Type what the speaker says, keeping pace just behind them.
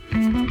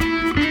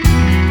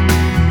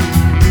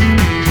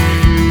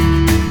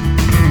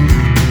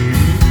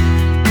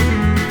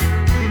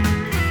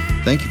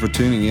Thank you for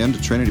tuning in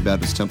to Trinity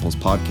Baptist Temple's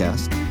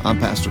podcast. I'm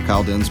Pastor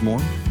Kyle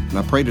Densmore, and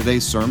I pray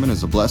today's sermon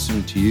is a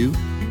blessing to you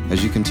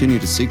as you continue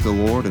to seek the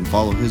Lord and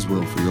follow His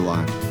will for your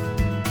life.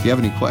 If you have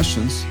any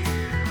questions,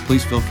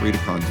 please feel free to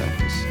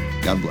contact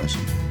us. God bless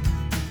you.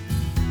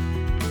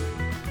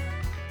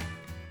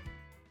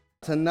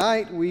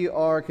 Tonight we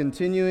are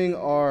continuing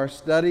our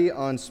study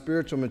on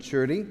spiritual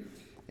maturity,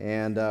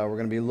 and we're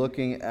going to be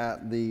looking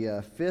at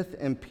the fifth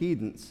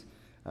impedance.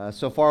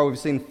 So far we've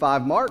seen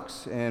 5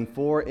 marks and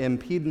 4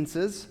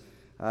 impedances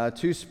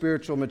to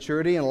spiritual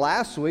maturity, and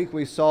last week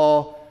we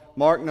saw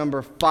mark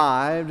number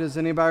 5. Does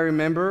anybody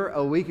remember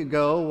a week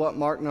ago what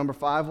mark number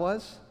 5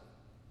 was?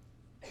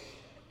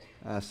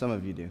 Some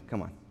of you do.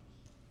 Come on.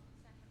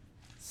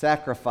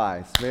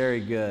 Sacrifice. Very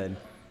good.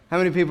 How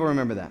many people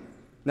remember that?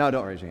 No,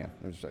 don't raise your hand.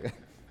 I'm just joking.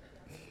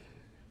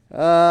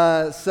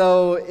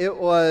 So it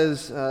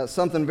was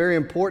something very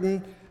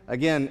important.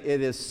 Again, it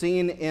is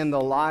seen in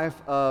the life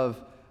of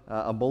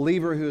a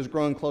believer who is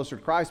growing closer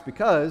to Christ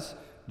because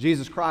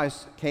Jesus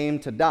Christ came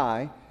to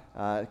die,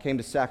 came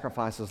to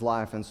sacrifice His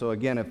life. And so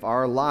again, if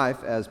our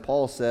life, as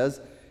Paul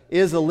says,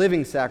 is a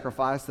living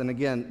sacrifice, then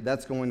again,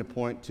 that's going to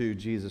point to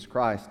Jesus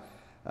Christ.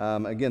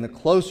 Again, the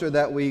closer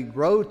that we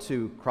grow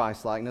to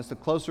Christ-likeness, the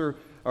closer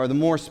or the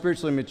more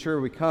spiritually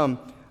mature we come,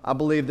 I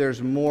believe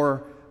there's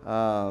more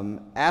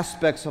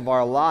aspects of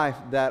our life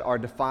that are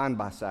defined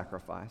by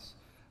sacrifice,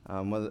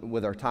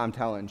 with our time,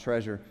 talent, and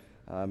treasure.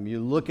 You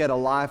look at a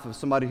life of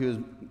somebody who is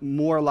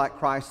more like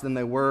Christ than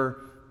they were,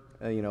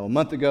 a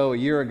month ago, a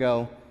year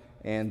ago,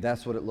 and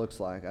that's what it looks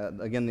like.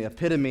 Again, the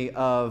epitome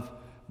of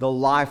the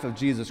life of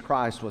Jesus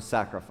Christ was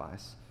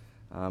sacrifice.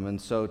 And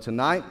so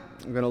tonight,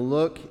 we're going to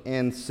look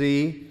and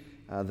see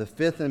the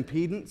fifth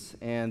impedance,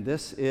 and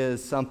this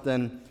is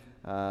something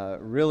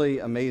really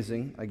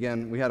amazing.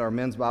 Again, we had our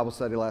men's Bible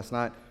study last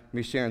night.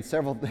 We'll be sharing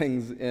several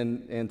things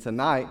in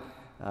tonight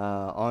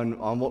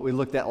on what we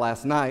looked at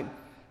last night.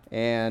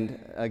 And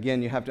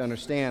again, you have to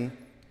understand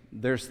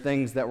there's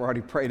things that were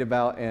already prayed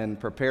about and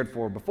prepared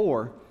for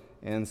before.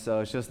 And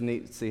so it's just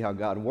neat to see how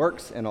God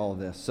works in all of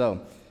this.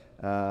 So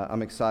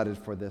I'm excited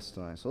for this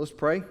tonight. So let's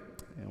pray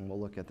and we'll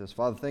look at this.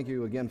 Father, thank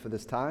you again for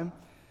this time.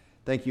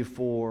 Thank you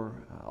for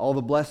all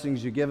the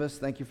blessings you give us.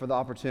 Thank you for the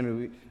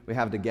opportunity we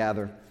have to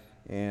gather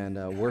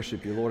and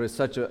worship you. Lord, it's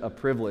such a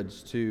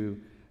privilege to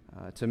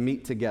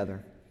meet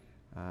together,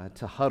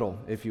 to huddle,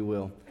 if you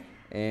will,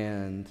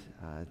 and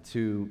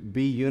to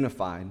be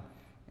unified,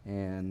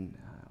 and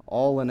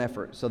all in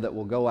effort so that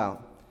we'll go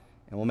out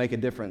and we'll make a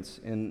difference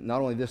in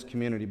not only this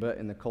community but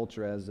in the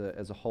culture as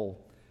a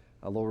whole.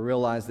 Lord, we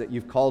realize that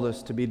you've called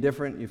us to be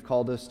different. You've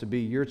called us to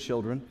be your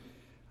children,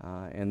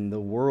 and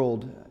the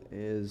world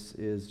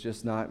is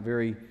just not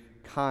very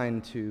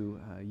kind to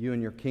you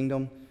and your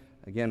kingdom.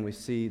 Again, we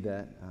see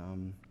that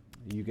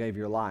you gave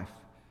your life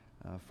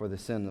for the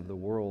sin of the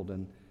world,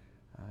 and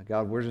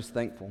God, we're just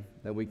thankful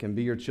that we can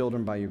be your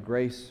children by your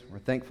grace. We're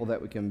thankful that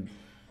we can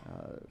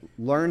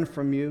learn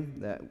from you,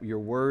 that your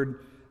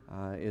word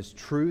is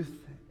truth,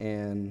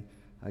 and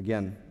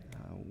again,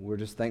 we're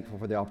just thankful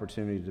for the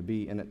opportunity to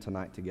be in it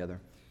tonight together.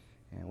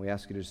 And we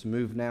ask you to just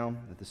move now,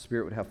 that the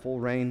Spirit would have full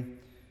reign.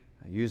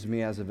 Use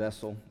me as a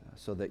vessel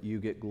so that you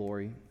get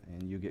glory,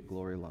 and you get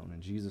glory alone. In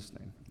Jesus'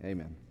 name,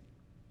 amen.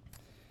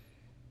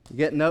 You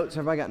get notes?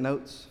 Everybody got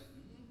notes?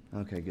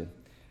 Okay, good.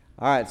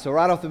 All right, so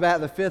right off the bat,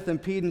 the fifth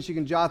impedance, you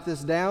can jot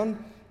this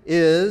down,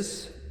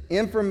 is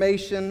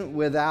information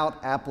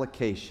without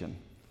application.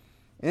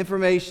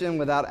 Information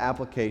without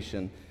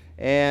application.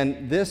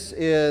 And this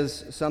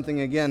is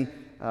something, again,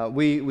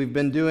 we've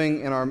been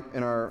doing in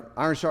our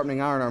Iron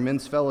Sharpening Iron, our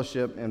men's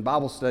fellowship and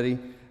Bible study.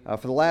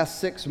 For the last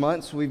 6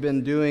 months, we've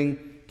been doing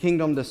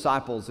Kingdom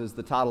Disciples is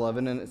the title of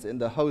it, and it's in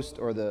the host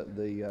or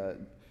the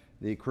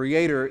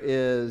creator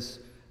is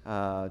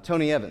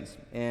Tony Evans,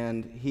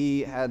 and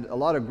he had a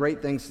lot of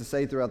great things to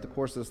say throughout the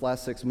course of this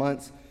last 6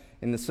 months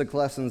in the 6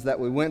 lessons that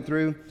we went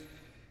through.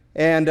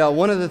 And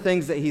one of the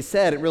things that he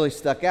said, it really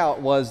stuck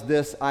out, was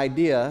this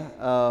idea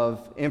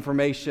of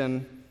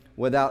information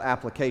without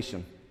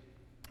application.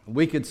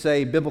 We could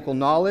say biblical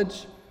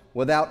knowledge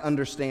without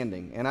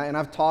understanding. And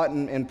I've taught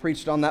and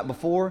preached on that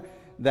before,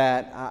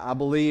 that I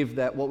believe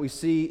that what we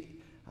see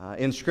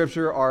in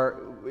Scripture are,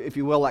 if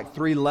you will, like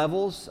 3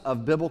 levels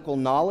of biblical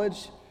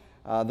knowledge.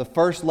 The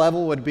first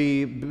level would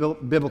be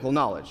biblical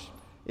knowledge,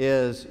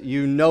 is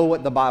you know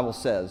what the Bible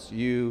says.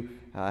 You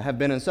have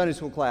been in Sunday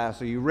school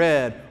class, or you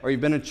read, or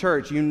you've been in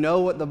church. You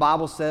know what the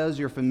Bible says.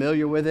 You're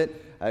familiar with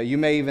it. You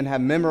may even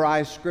have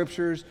memorized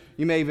scriptures.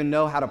 You may even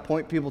know how to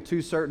point people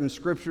to certain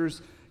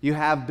scriptures. You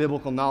have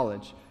biblical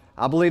knowledge.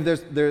 I believe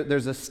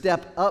there's a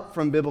step up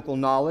from biblical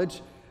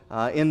knowledge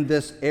in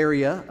this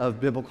area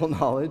of biblical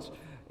knowledge,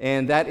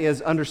 and that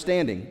is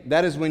understanding.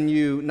 That is when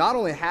you not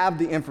only have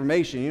the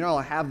information, you not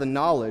only have the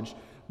knowledge,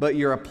 but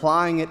you're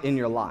applying it in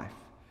your life.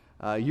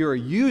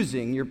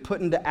 You're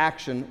putting into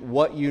action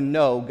what you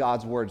know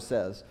God's Word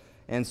says.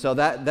 And so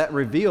that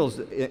reveals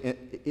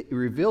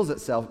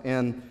itself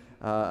in,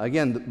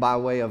 again, by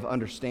way of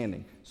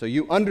understanding. So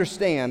you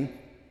understand,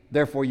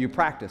 therefore you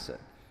practice it.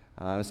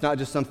 It's not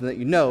just something that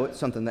you know, it's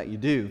something that you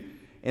do.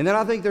 And then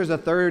I think there's a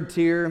third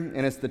tier,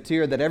 and it's the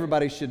tier that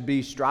everybody should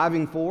be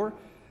striving for,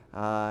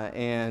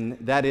 and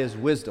that is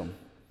wisdom.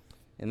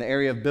 In the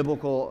area of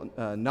biblical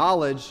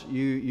knowledge,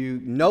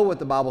 you know what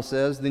the Bible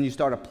says, then you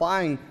start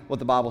applying what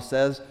the Bible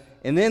says,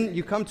 and then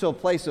you come to a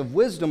place of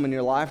wisdom in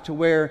your life to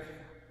where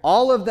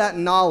all of that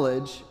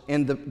knowledge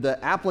and the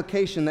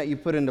application that you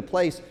put into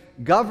place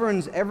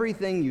governs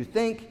everything you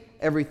think,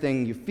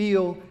 everything you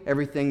feel,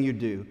 everything you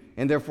do.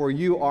 And therefore,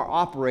 you are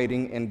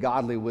operating in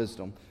godly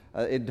wisdom.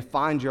 It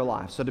defines your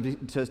life. So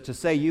to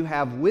say you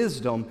have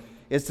wisdom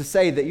is to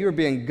say that you're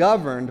being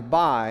governed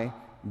by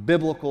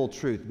biblical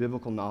truth,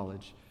 biblical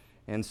knowledge.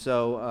 And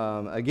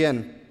so,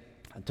 again,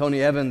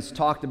 Tony Evans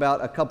talked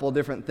about a couple of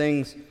different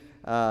things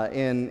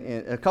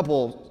in a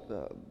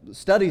couple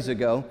studies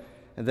ago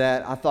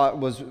that I thought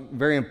was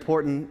very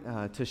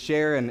important to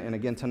share. And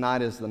again,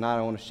 tonight is the night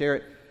I want to share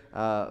it.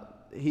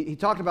 He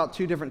talked about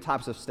two different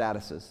types of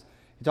statuses.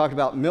 He talked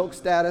about milk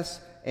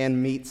status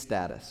and meat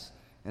status.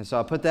 And so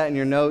I put that in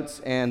your notes.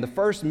 And the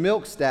first,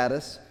 milk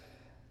status,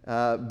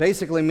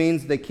 basically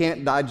means they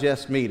can't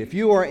digest meat. If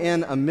you are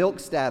in a milk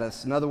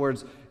status, in other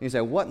words, you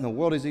say, what in the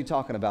world is he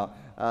talking about?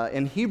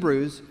 In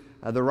Hebrews,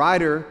 the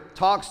writer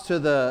talks to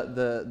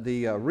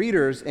the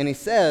readers, and he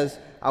says,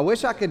 I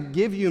wish I could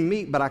give you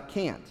meat, but I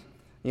can't.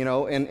 You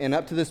know, and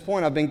up to this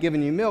point, I've been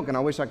giving you milk, and I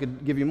wish I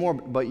could give you more,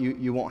 but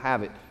you won't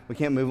have it. We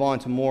can't move on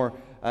to more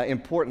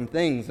important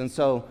things. And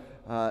so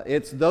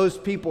it's those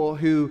people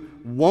who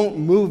won't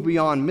move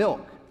beyond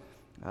milk.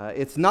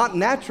 It's not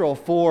natural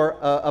for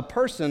a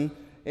person,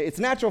 it's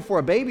natural for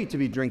a baby to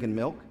be drinking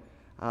milk,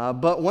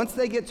 but once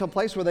they get to a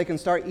place where they can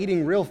start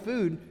eating real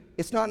food,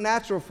 it's not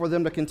natural for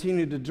them to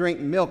continue to drink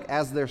milk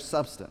as their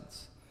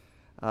substance.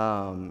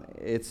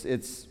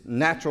 It's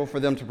natural for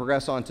them to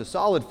progress on to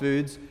solid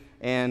foods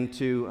and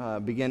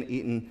to begin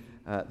eating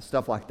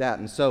stuff like that.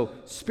 And so,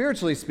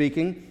 spiritually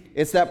speaking,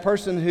 it's that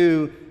person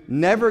who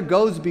never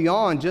goes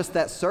beyond just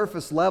that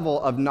surface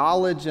level of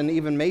knowledge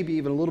and maybe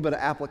even a little bit of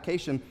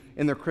application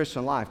in their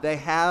Christian life. They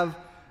have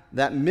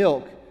that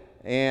milk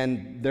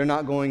and they're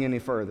not going any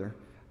further,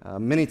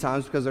 many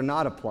times because they're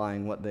not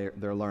applying what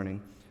they're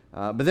learning.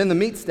 But then the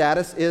meat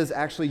status is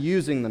actually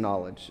using the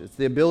knowledge. It's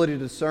the ability to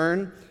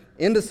discern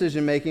in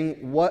decision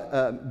making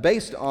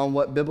based on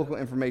what biblical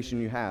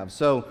information you have.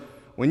 So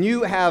when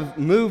you have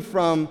moved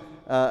from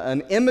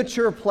an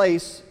immature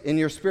place in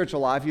your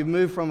spiritual life, you've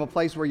moved from a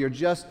place where you're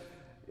just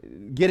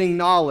getting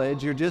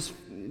knowledge, you're just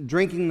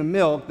drinking the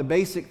milk, the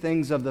basic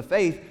things of the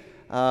faith.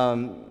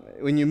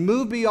 When you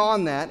move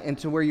beyond that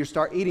into where you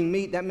start eating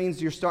meat, that means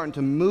you're starting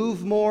to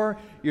move more,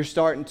 you're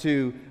starting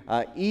to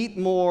eat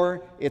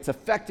more, it's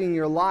affecting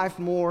your life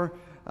more.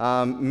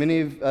 Many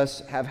of us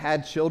have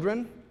had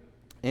children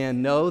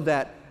and know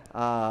that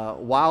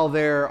while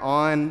they're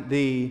on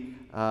the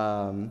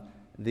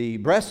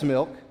breast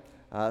milk,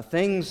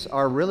 things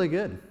are really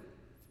good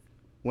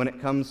when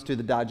it comes to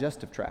the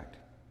digestive tract.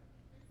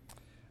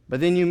 But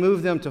then you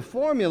move them to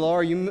formula,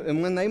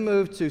 and when they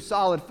move to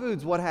solid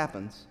foods, what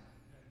happens?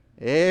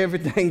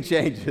 Everything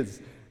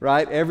changes,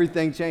 right?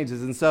 Everything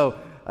changes. And so,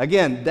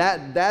 again,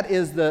 that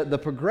is the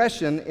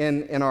progression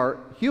in our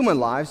human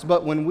lives.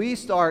 But when we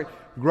start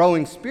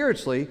growing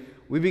spiritually,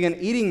 we begin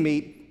eating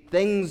meat,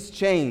 things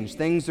change.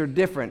 Things are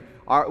different.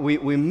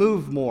 We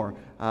move more.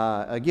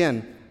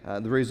 The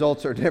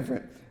results are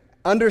different.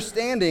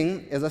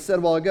 Understanding, as I said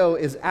a while ago,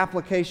 is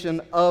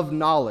application of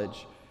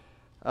knowledge.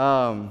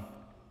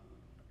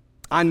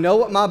 I know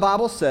what my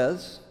Bible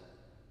says,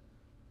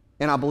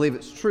 and I believe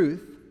it's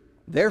truth.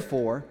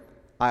 Therefore,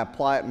 I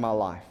apply it in my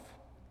life.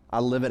 I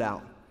live it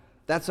out.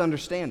 That's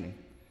understanding.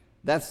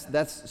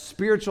 That's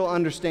spiritual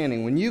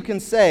understanding. When you can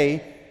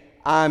say,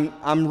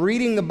 I'm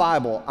reading the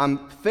Bible,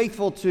 I'm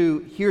faithful to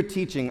hear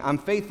teaching, I'm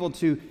faithful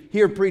to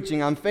hear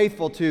preaching, I'm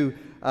faithful to,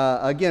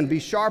 be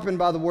sharpened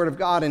by the Word of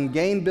God and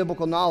gain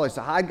biblical knowledge,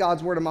 to hide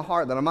God's Word in my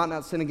heart that I might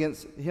not sin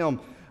against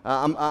Him.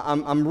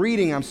 I'm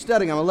reading, I'm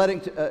studying, I'm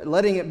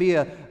letting it be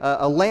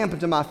a lamp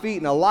unto my feet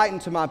and a light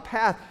unto my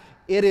path.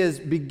 It is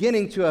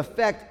beginning to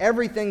affect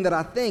everything that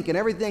I think and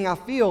everything I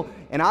feel,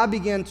 and I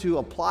begin to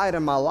apply it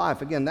in my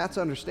life. Again, that's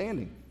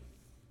understanding.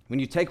 When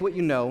you take what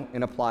you know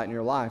and apply it in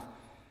your life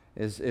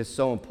is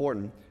so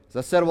important. As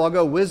I said a while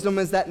ago, wisdom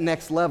is that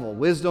next level.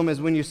 Wisdom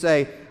is when you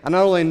say, I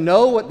not only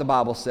know what the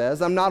Bible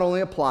says, I'm not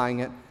only applying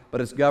it,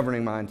 but it's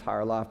governing my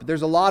entire life. But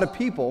there's a lot of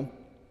people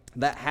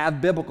that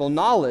have biblical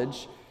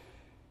knowledge,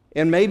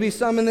 and maybe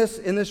some in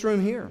this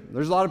room here.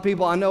 There's a lot of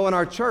people I know in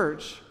our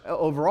church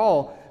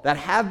overall that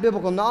have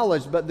biblical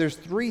knowledge, but there's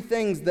three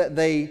things that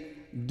they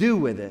do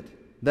with it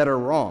that are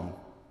wrong.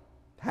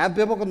 Have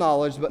biblical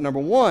knowledge, but number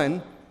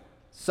one,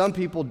 some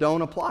people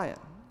don't apply it,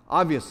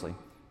 obviously.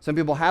 Some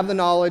people have the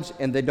knowledge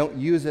and they don't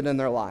use it in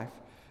their life.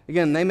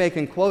 Again, they may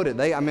can quote it.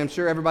 I'm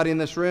sure everybody in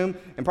this room,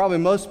 and probably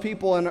most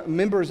people and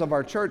members of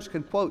our church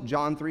could quote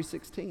John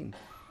 3:16.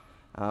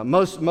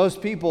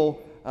 Most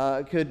people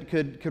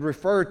could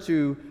refer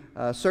to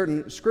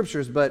certain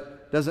scriptures,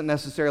 but doesn't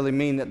necessarily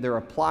mean that they're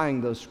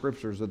applying those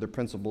scriptures or their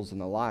principles in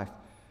their life.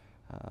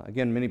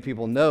 Again, many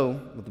people know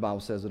what the Bible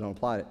says, they don't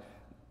apply it.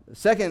 The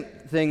second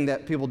thing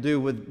that people do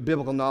with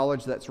biblical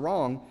knowledge that's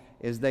wrong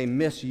is they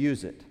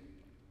misuse it.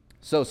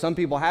 So some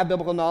people have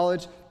biblical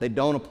knowledge, they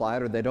don't apply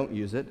it or they don't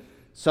use it.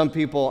 Some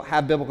people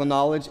have biblical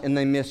knowledge and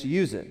they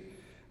misuse it.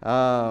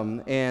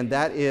 And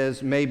that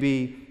is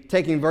maybe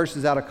taking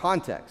verses out of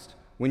context.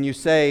 When you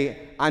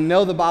say, I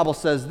know the Bible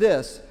says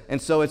this,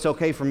 and so it's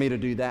okay for me to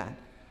do that.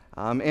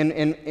 And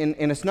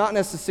it's not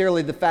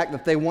necessarily the fact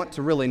that they want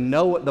to really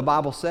know what the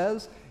Bible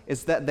says,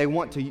 it's that they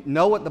want to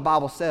know what the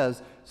Bible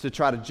says to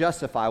try to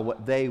justify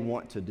what they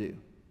want to do.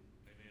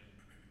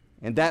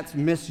 And that's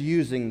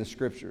misusing the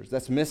Scriptures.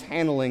 That's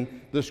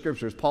mishandling the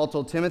Scriptures. Paul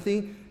told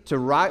Timothy to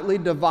rightly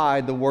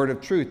divide the word of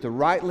truth, to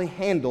rightly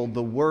handle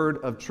the word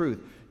of truth.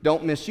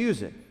 Don't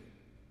misuse it.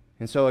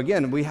 And so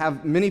again, we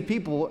have many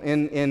people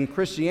in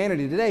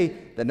Christianity today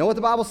that know what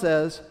the Bible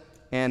says,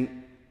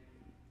 and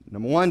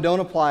number one, don't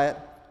apply it.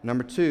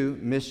 Number two,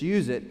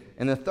 misuse it.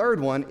 And the third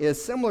one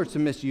is similar to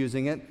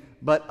misusing it,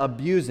 but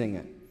abusing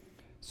it.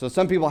 So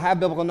some people have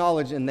biblical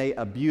knowledge and they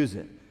abuse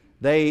it.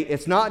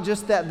 It's not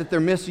just that they're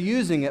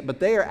misusing it, but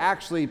they are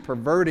actually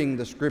perverting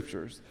the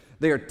Scriptures.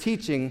 They are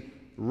teaching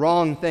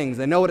wrong things.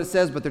 They know what it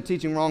says, but they're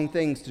teaching wrong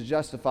things to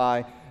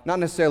justify not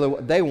necessarily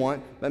what they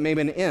want, but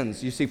maybe an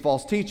ends. You see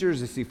false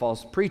teachers, you see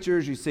false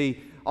preachers, you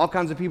see all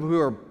kinds of people who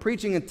are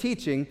preaching and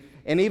teaching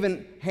and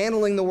even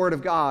handling the Word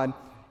of God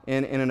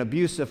in an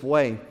abusive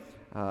way.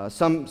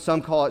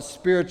 Some call it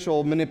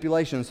spiritual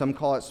manipulation, some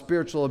call it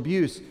spiritual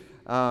abuse,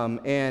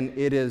 and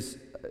it is...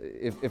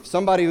 If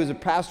somebody who's a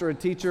pastor or a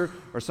teacher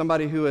or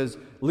somebody who is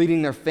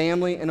leading their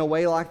family in a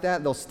way like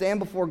that, they'll stand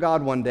before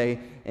God one day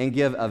and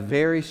give a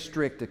very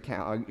strict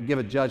account, give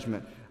a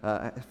judgment,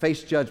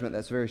 face judgment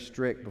that's very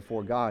strict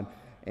before God.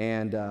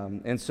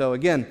 And so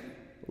again,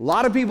 a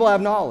lot of people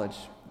have knowledge,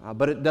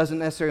 but it doesn't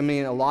necessarily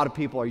mean a lot of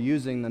people are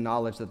using the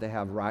knowledge that they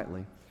have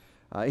rightly.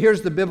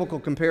 Here's the biblical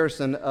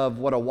comparison of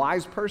what a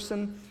wise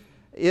person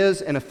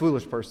is and a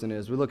foolish person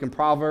is. We look in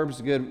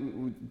Proverbs.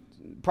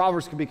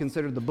 Proverbs can be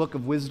considered the book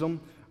of wisdom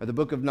or the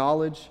book of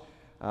knowledge,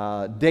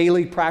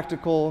 daily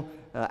practical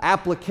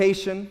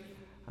application.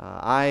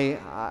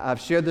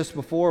 I've shared this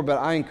before, but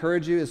I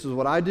encourage you, this is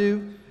what I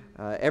do.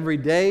 Every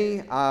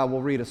day I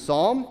will read a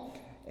psalm,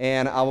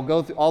 and I will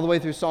go all the way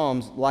through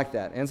Psalms like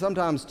that. And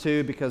sometimes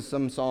two, because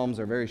some Psalms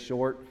are very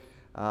short.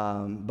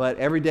 But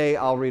every day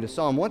I'll read a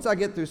psalm. Once I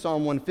get through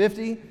Psalm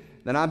 150,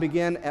 then I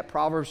begin at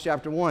Proverbs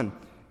chapter 1.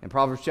 In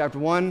Proverbs chapter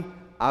 1,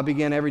 I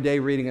begin every day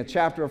reading a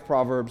chapter of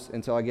Proverbs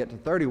until I get to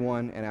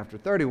 31, and after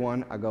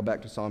 31, I go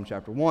back to Psalm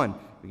chapter 1,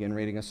 begin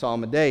reading a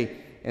psalm a day.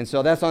 And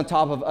so that's on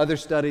top of other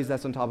studies,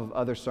 that's on top of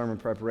other sermon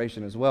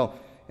preparation as well.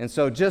 And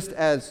so just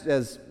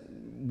as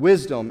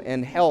wisdom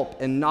and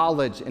help and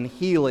knowledge and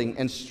healing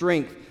and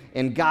strength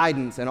and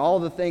guidance and all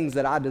the things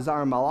that I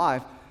desire in my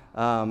life,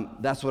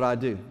 that's what I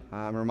do.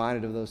 I'm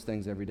reminded of those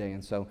things every day.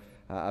 And so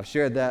I've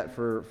shared that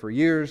for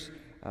years.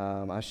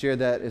 I shared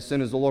that as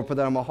soon as the Lord put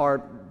that on my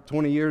heart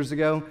 20 years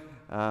ago.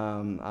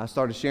 I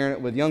started sharing it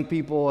with young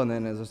people, and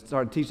then as I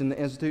started teaching the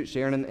Institute,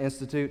 sharing in the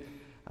Institute,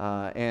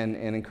 and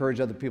encourage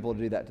other people to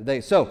do that today.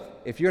 So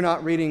if you're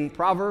not reading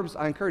Proverbs,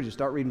 I encourage you to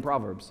start reading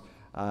Proverbs,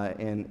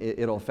 and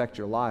it'll affect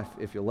your life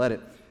if you let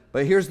it.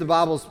 But here's the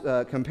Bible's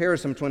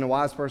comparison between a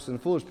wise person and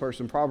a foolish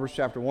person. Proverbs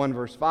chapter 1,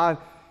 verse 5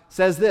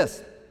 says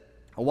this: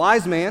 a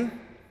wise man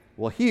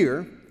will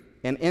hear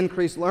and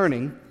increase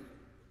learning.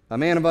 A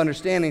man of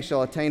understanding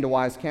shall attain to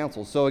wise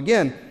counsel. So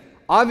again,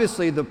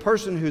 obviously the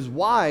person who's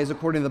wise,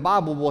 according to the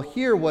Bible, will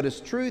hear what is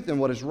truth and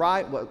what is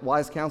right, what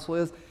wise counsel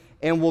is,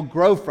 and will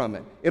grow from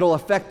it. It'll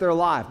affect their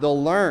life.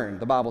 They'll learn,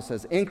 the Bible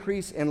says,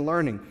 increase in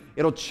learning.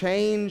 It'll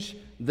change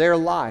their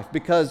life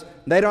because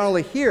they don't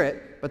only hear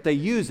it, but they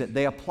use it,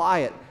 they apply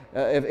it.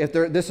 If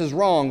this is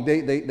wrong,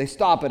 they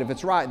stop it. If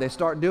it's right, they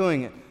start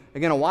doing it.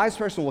 Again, a wise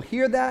person will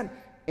hear that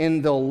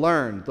and they'll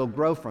learn, they'll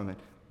grow from it.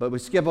 But we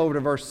skip over to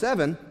verse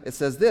 7, it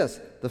says this: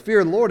 the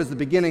fear of the Lord is the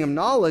beginning of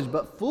knowledge,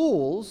 but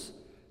fools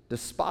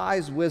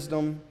despise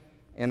wisdom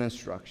and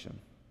instruction.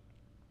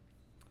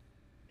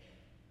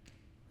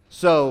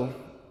 So,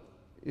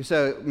 you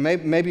say,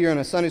 maybe you're in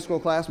a Sunday school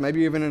class,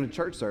 maybe you're even in a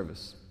church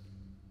service,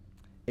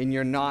 and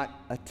you're not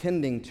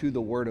attending to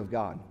the Word of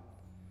God.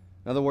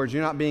 In other words,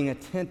 you're not being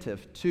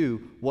attentive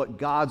to what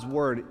God's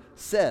Word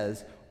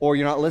says, or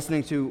you're not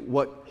listening to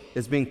what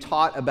is being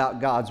taught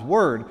about God's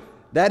Word.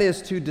 That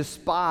is to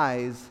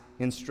despise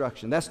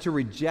instruction. That's to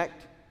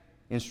reject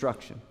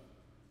instruction.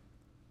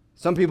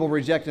 Some people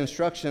reject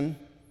instruction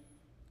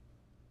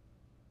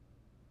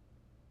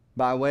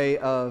by way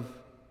of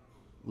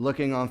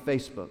looking on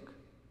Facebook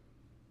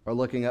or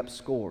looking up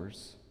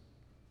scores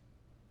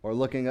or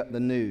looking up the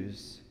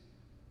news.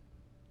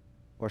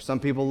 Or some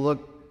people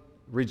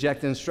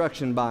reject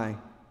instruction by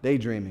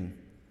daydreaming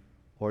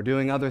or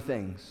doing other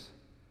things.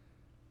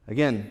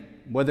 Again,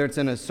 whether it's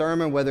in a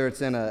sermon, whether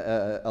it's in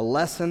a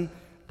lesson,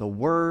 the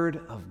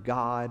Word of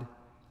God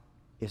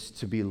is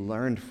to be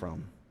learned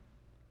from.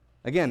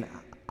 Again,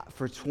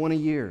 for 20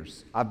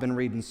 years, I've been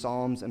reading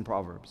Psalms and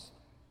Proverbs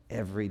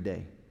every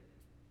day.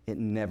 It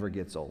never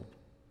gets old.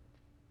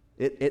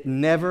 It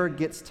never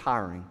gets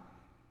tiring.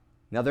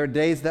 Now, there are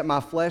days that my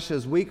flesh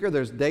is weaker.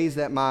 There's days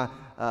that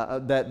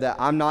that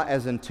I'm not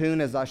as in tune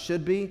as I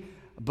should be.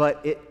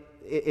 But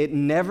it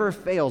never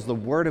fails. The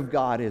Word of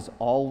God is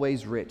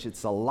always rich.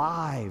 It's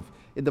alive.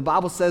 The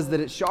Bible says that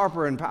it's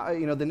sharper and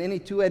than any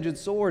two-edged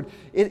sword.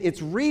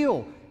 It's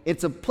real.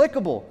 It's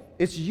applicable.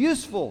 It's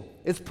useful.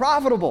 It's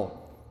profitable.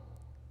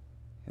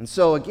 And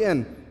so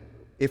again,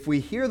 if we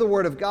hear the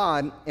Word of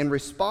God and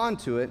respond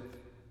to it,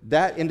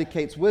 that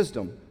indicates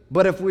wisdom.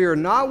 But if we are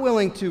not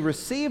willing to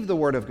receive the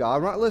Word of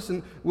God, we're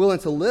not willing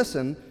to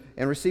listen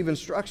and receive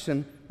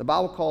instruction, the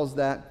Bible calls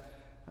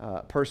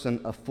that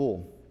person a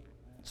fool.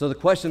 So the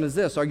question is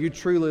this: are you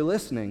truly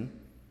listening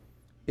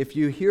if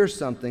you hear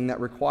something that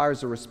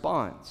requires a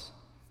response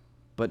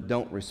but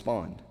don't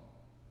respond?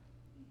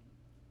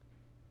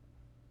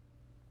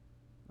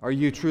 Are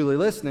you truly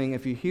listening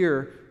if you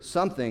hear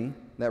something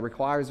that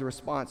requires a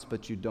response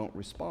but you don't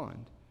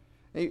respond?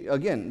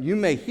 Again, you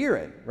may hear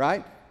it,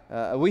 right?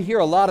 We hear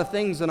a lot of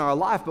things in our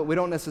life, but we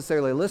don't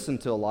necessarily listen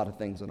to a lot of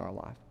things in our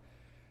life.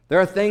 There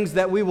are things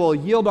that we will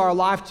yield our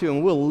life to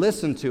and we'll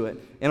listen to it,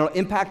 and it'll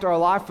impact our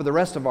life for the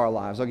rest of our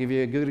lives. I'll give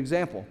you a good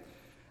example.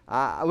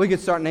 We could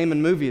start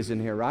naming movies in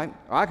here, right?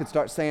 Or I could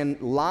start saying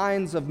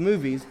lines of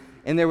movies,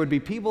 and there would be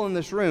people in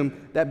this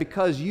room that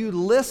because you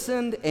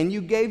listened and you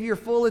gave your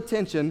full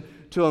attention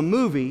to a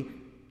movie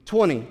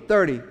 20,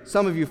 30,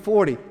 some of you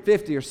 40,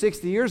 50, or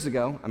 60 years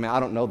ago. I mean, I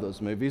don't know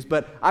those movies,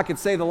 but I could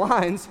say the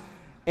lines,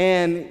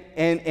 and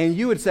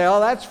you would say, oh,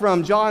 that's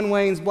from John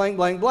Wayne's blank,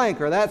 blank, blank,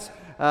 or that's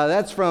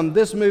from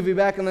this movie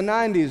back in the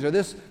 90s, or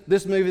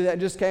this movie that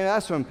just came out,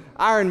 that's from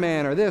Iron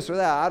Man, or this or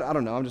that. I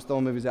don't know. I'm just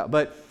throwing movies out.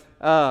 But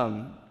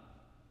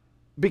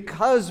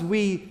because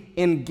we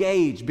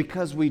engage,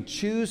 because we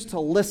choose to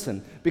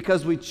listen,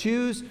 because we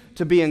choose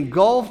to be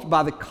engulfed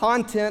by the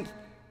content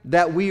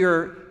that we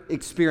are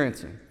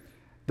experiencing.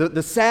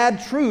 The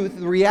sad truth,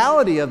 the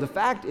reality of the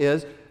fact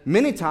is,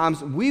 many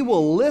times we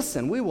will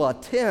listen, we will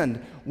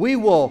attend, we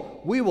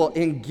will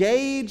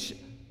engage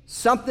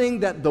something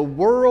that the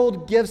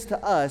world gives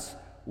to us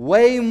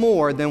way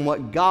more than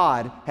what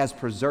God has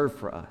preserved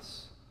for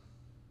us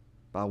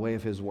by way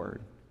of His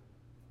Word.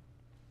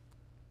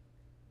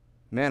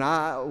 Man,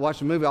 I watch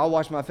a movie, I'll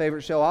watch my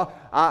favorite show,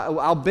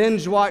 I'll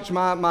binge watch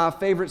my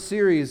favorite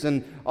series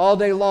and all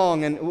day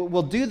long, and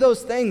we'll do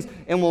those things,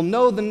 and we'll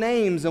know the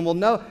names, and we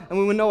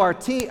will know our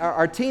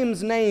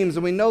team's names,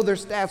 and we know their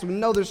stats, we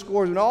know their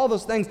scores, and all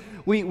those things.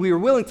 We are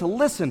willing to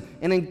listen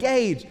and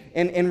engage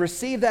and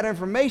receive that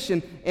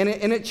information, and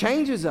it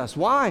changes us.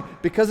 Why?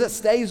 Because it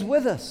stays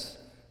with us.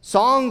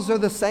 Songs are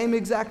the same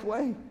exact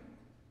way.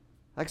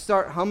 I can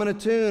start humming a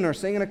tune or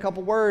singing a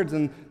couple words,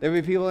 and there'll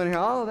be people in here,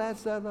 oh,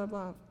 that's blah, blah,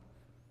 blah.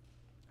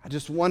 I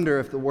just wonder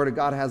if the Word of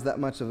God has that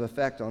much of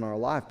effect on our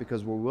life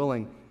because we're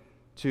willing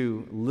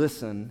to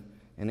listen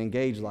and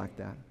engage like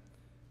that.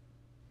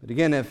 But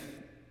again,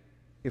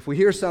 if we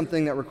hear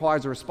something that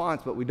requires a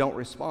response but we don't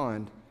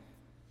respond,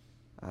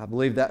 I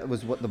believe that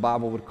was what the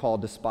Bible would call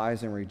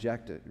despising,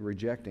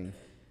 rejecting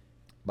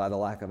by the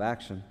lack of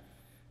action.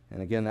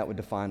 And again, that would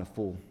define a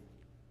fool.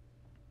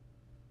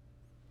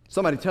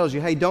 Somebody tells you,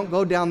 hey, don't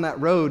go down that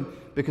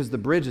road because the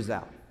bridge is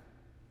out.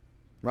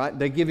 Right?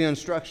 They give you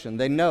instruction.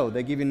 They know.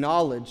 They give you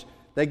knowledge.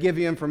 They give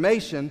you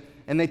information,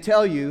 and they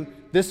tell you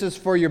this is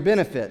for your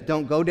benefit.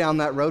 Don't go down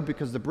that road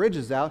because the bridge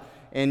is out,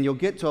 and you'll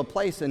get to a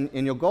place and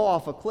you'll go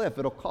off a cliff.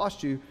 It'll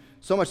cost you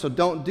so much, so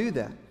don't do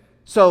that.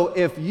 So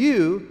if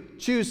you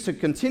choose to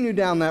continue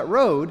down that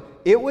road,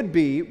 it would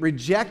be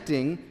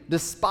rejecting,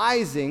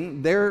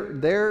 despising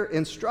their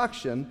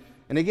instruction,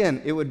 and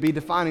again, it would be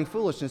defining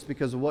foolishness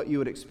because of what you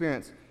would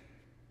experience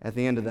at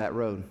the end of that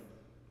road.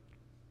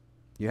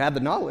 You had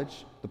the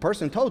knowledge. The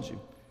person told you.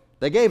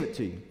 They gave it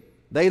to you.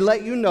 They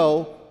let you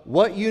know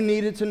what you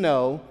needed to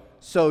know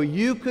so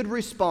you could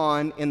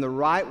respond in the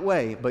right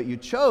way, but you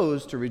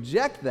chose to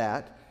reject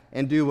that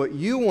and do what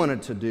you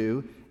wanted to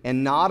do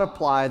and not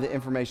apply the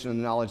information and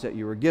the knowledge that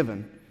you were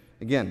given.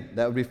 Again,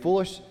 that would be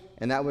foolish,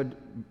 and that would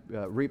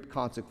reap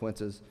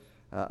consequences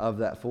of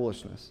that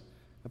foolishness.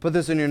 I put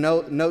this in your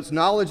notes.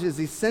 Knowledge is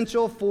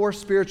essential for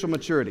spiritual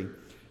maturity.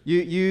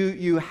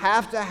 You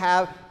have to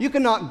have, you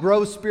cannot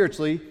grow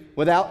spiritually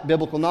without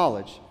biblical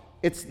knowledge.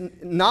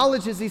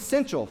 Knowledge is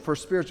essential for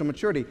spiritual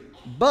maturity,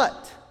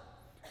 but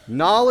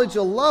knowledge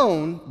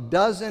alone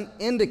doesn't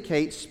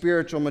indicate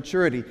spiritual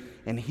maturity.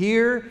 And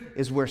here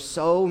is where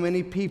so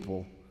many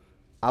people,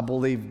 I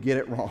believe, get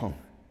it wrong.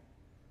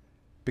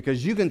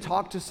 Because you can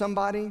talk to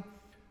somebody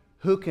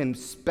who can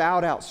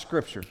spout out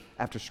scripture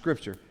after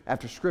scripture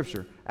after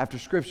scripture after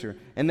scripture,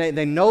 and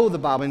they know the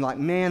Bible, and like,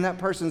 man, that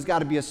person's got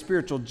to be a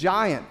spiritual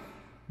giant.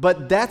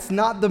 But that's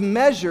not the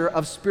measure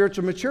of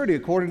spiritual maturity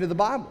according to the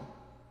Bible.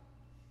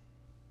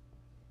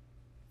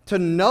 To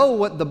know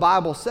what the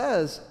Bible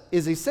says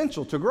is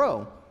essential to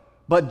grow.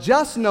 But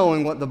just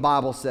knowing what the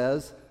Bible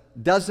says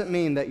doesn't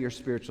mean that you're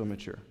spiritually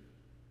mature.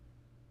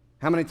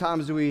 How many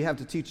times do we have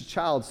to teach a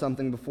child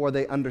something before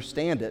they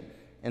understand it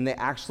and they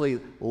actually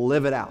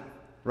live it out,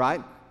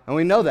 right? And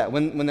we know that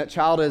when that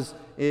child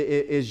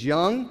is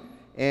young,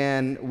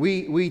 and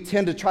we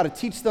tend to try to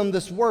teach them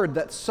this word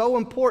that's so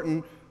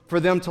important for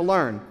them to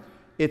learn.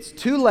 It's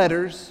 2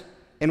 letters,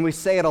 and we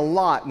say it a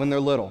lot when they're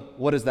little.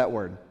 What is that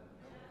word?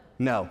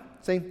 No.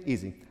 See?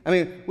 Easy. I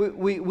mean,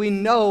 we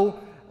know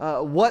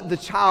what the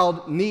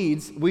child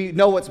needs. We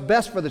know what's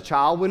best for the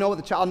child. We know what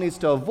the child needs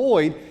to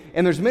avoid.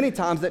 And there's many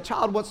times that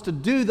child wants to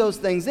do those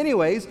things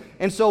anyways.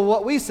 And so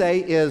what we say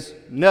is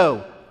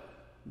no,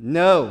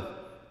 no,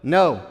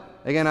 no.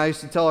 Again, I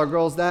used to tell our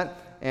girls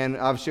that, and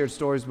I've shared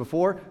stories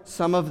before.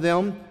 Some of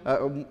them,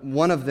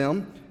 one of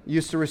them,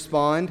 used to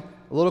respond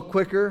a little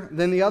quicker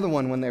than the other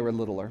one when they were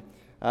littler.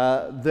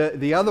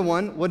 The other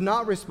one would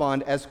not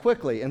respond as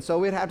quickly. And so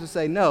we'd have to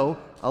say no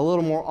a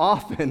little more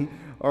often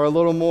or a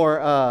little more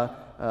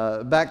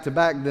back to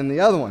back than the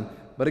other one.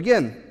 But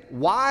again,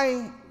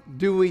 why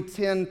do we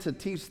tend to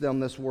teach them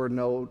this word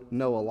no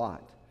a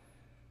lot?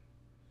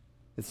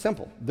 It's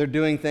simple. They're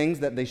doing things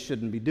that they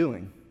shouldn't be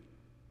doing.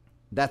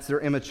 That's their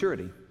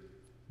immaturity.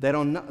 They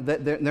don't know,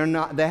 they're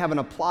not. They haven't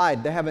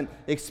applied. They haven't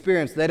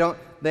experienced.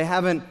 They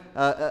haven't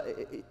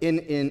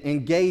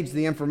engaged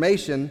the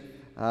information.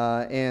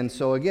 And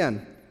so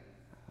again,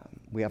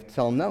 we have to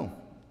tell them no.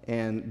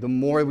 And the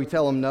more we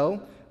tell them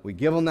no, we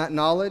give them that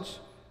knowledge.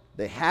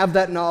 They have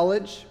that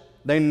knowledge.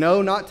 They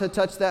know not to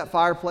touch that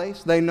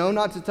fireplace. They know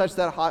not to touch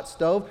that hot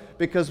stove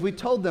because we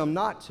told them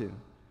not to.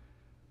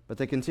 But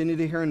they continue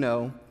to hear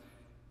no.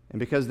 And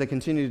because they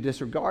continue to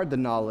disregard the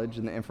knowledge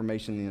and the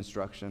information and the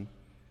instruction,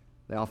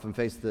 they often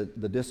face the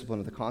discipline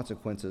of the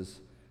consequences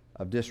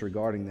of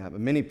disregarding that. But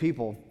many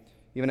people,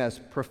 even as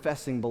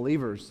professing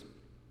believers,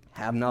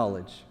 have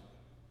knowledge,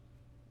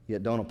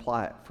 yet don't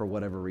apply it for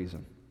whatever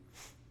reason.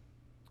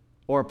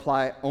 Or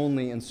apply it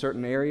only in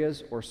certain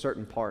areas or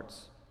certain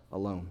parts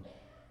alone.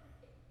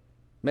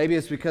 Maybe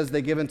it's because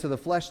they give into the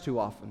flesh too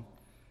often.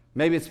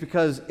 Maybe it's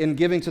because in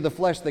giving to the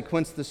flesh they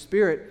quench the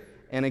spirit,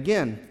 and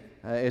again,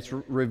 it's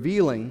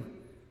revealing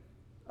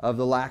of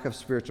the lack of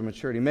spiritual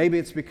maturity. Maybe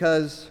it's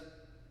because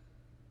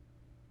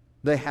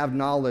they have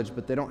knowledge,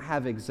 but they don't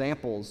have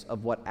examples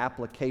of what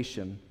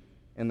application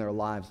in their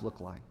lives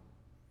look like.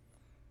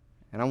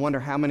 And I wonder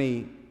how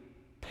many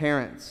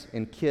parents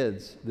and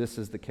kids this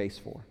is the case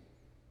for,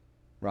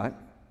 right?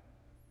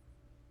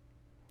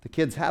 The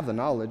kids have the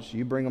knowledge.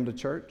 You bring them to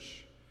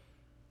church.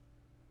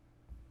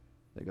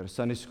 They go to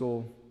Sunday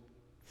school.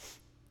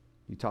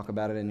 You talk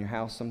about it in your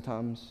house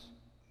sometimes.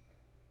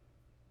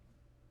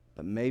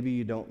 But maybe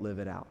you don't live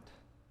it out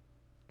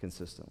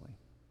consistently.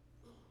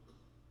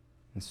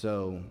 And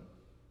so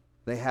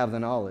they have the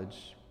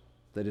knowledge.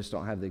 They just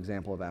don't have the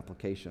example of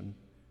application.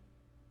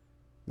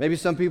 Maybe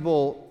some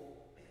people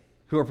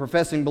who are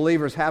professing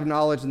believers have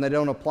knowledge and they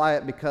don't apply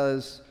it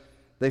because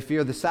they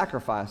fear the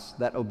sacrifice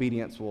that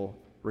obedience will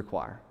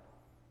require.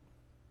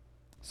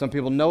 Some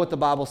people know what the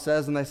Bible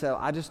says and they say,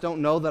 I just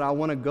don't know that I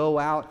want to go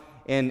out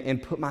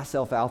and put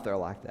myself out there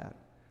like that.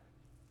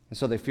 And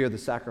so they fear the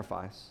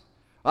sacrifice.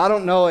 I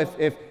don't know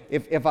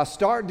if I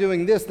start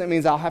doing this, that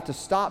means I'll have to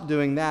stop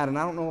doing that, and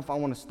I don't know if I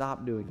want to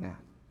stop doing that.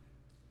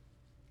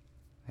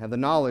 They have the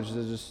knowledge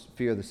to just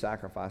fear the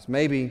sacrifice.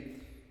 Maybe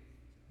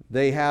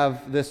they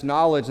have this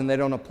knowledge and they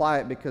don't apply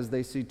it because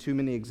they see too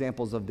many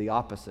examples of the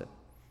opposite.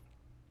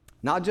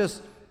 Not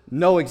just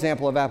no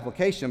example of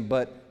application,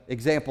 but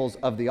examples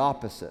of the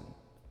opposite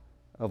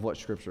of what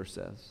Scripture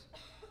says.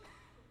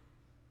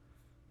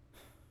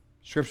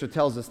 Scripture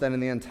tells us that in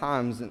the end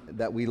times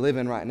that we live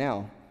in right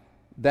now,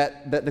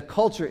 that the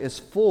culture is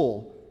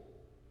full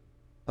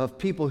of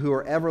people who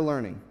are ever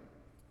learning,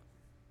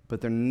 but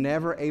they're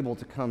never able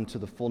to come to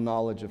the full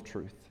knowledge of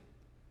truth.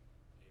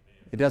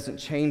 It doesn't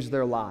change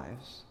their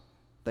lives.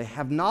 They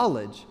have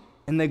knowledge,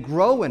 and they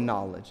grow in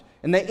knowledge,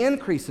 and they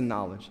increase in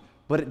knowledge,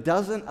 but it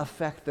doesn't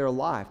affect their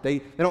life. They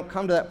don't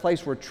come to that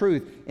place where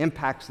truth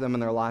impacts them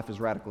and their life is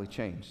radically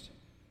changed.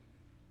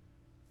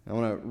 I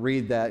want to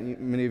read that.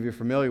 Many of you are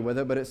familiar with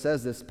it, but it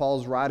says this.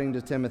 Paul's writing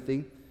to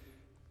Timothy,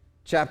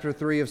 chapter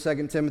 3 of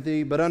 2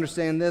 Timothy, but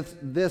understand this,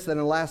 that in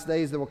the last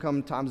days there will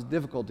come times of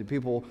difficulty.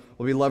 People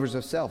will be lovers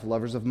of self,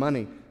 lovers of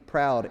money,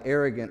 proud,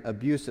 arrogant,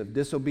 abusive,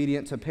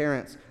 disobedient to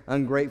parents,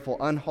 ungrateful,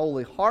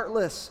 unholy,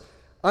 heartless,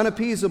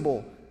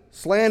 unappeasable,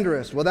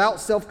 slanderous, without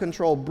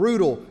self-control,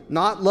 brutal,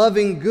 not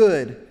loving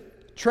good,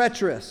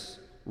 treacherous,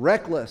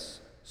 reckless,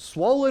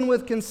 swollen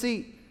with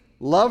conceit,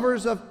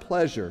 lovers of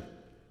pleasure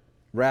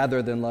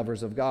rather than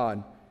lovers of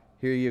God.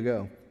 Here you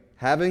go.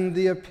 Having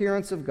the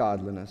appearance of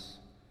godliness,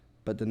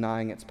 but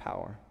denying its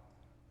power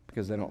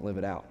because they don't live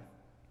it out.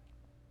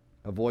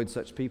 Avoid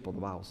such people,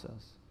 the Bible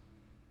says.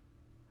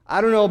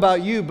 I don't know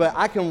about you, but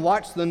I can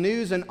watch the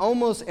news and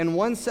almost in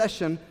one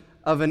session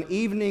of an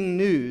evening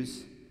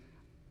news,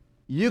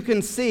 you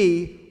can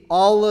see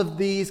all of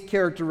these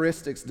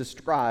characteristics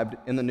described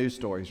in the news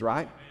stories,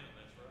 right?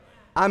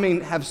 I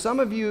mean, have some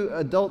of you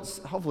adults,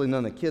 hopefully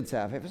none of the kids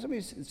have some of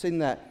you seen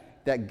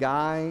that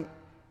guy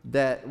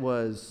that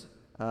was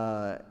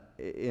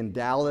in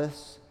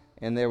Dallas,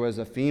 and there was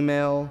a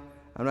female?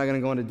 I'm not going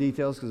to go into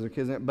details because they're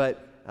kids,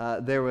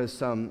 but there was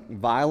some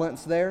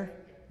violence there.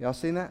 Y'all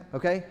seen that?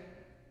 Okay.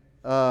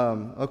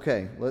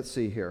 Okay, let's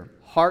see here.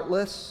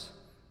 Heartless,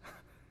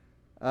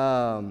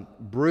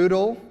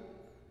 brutal,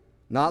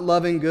 not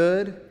loving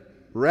good,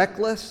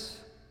 reckless,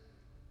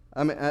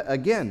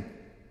 again,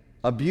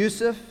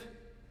 abusive,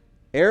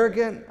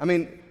 arrogant.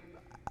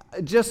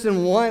 Just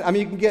in one,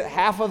 you can get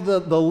half of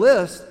the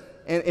list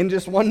in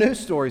just one news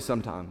story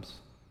sometimes,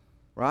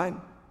 right?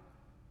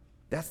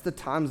 That's the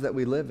times that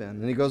we live in.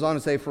 And he goes on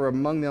to say, for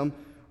among them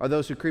are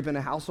those who creep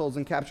into households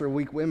and capture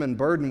weak women,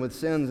 burdened with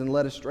sins and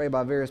led astray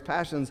by various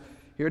passions.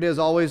 Here it is,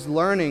 always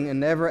learning and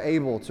never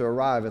able to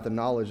arrive at the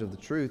knowledge of the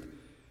truth.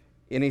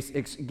 And he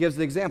gives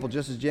the example,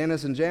 just as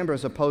Jannes and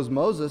Jambres opposed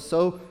Moses,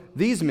 so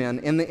these men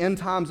in the end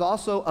times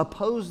also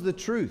oppose the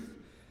truth.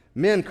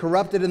 Men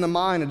corrupted in the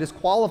mind and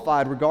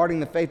disqualified regarding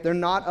the faith. They're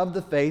not of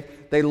the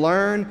faith. They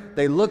learn,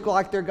 they look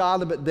like they're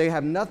godly, but they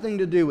have nothing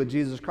to do with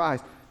Jesus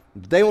Christ.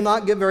 They will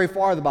not get very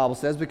far, the Bible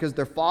says, because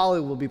their folly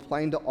will be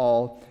plain to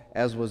all,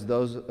 as was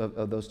those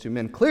of those two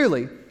men.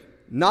 Clearly,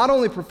 not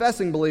only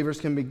professing believers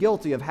can be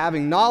guilty of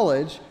having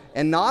knowledge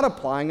and not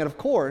applying it. Of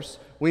course,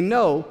 we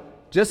know,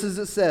 just as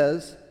it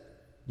says,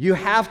 you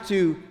have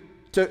to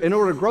in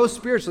order to grow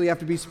spiritually, you have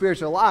to be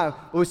spiritually alive.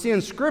 But we see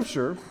in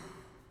Scripture,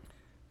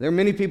 there are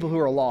many people who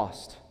are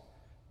lost.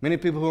 Many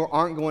people who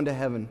aren't going to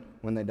heaven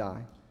when they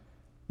die.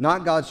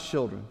 Not God's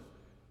children,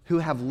 who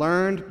have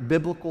learned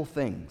biblical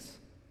things,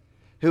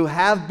 who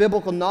have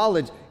biblical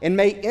knowledge and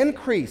may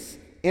increase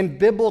in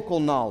biblical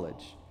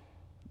knowledge.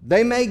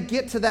 They may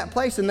get to that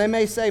place and they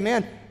may say,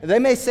 they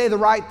may say the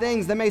right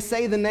things. They may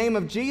say the name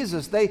of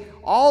Jesus.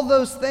 All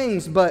those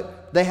things,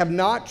 but they have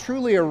not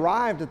truly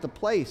arrived at the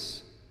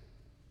place,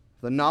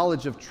 the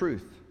knowledge of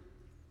truth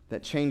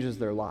that changes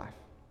their life.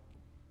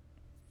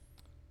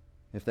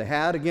 If they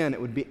had, again,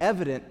 it would be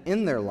evident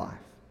in their life.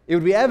 It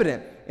would be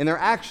evident in their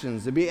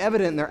actions. It'd be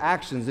evident in their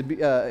actions. It'd be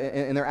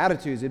in their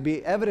attitudes. It'd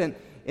be evident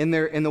in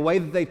the way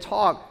that they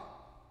talk.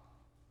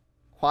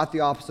 Quite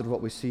the opposite of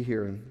what we see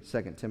here in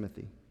 2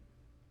 Timothy.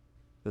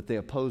 That they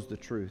oppose the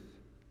truth.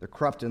 They're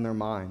corrupt in their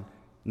mind.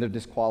 And they're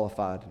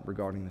disqualified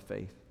regarding the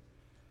faith.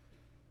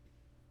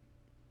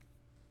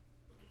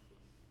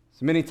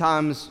 So many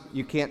times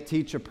you can't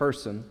teach a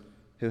person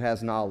who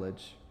has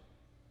knowledge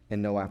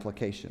and no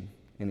application,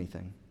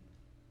 anything.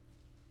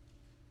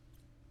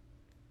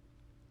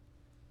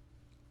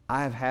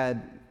 I have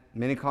had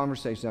many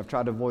conversations. I've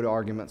tried to avoid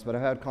arguments, but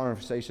I've had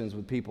conversations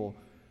with people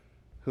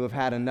who have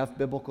had enough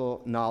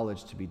biblical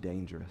knowledge to be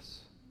dangerous.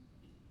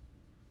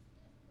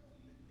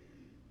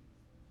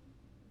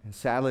 And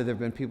sadly, there have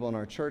been people in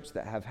our church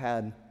that have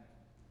had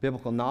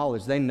biblical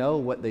knowledge. They know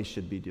what they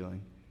should be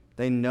doing.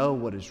 They know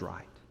what is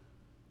right.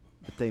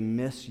 But they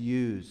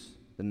misuse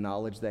the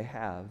knowledge they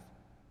have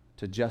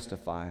to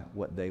justify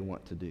what they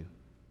want to do.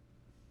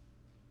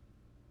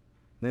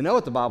 They know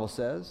what the Bible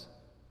says,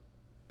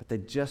 but they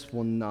just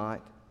will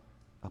not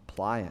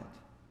apply it,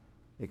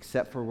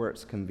 except for where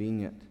it's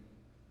convenient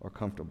or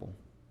comfortable.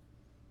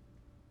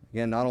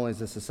 Again, not only is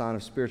this a sign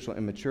of spiritual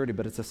immaturity,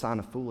 but it's a sign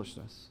of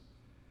foolishness.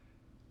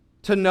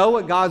 To know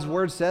what God's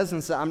Word says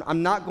and say,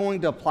 I'm not going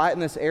to apply it in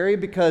this area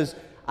because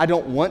I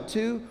don't want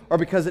to, or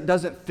because it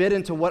doesn't fit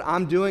into what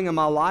I'm doing in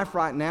my life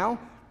right now,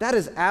 that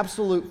is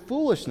absolute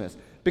foolishness.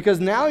 Because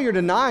now you're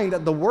denying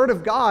that the Word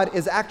of God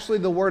is actually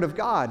the Word of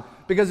God.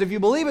 Because if you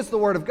believe it's the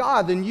Word of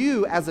God, then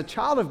you, as a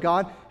child of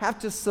God, have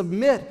to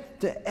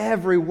submit to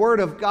every Word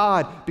of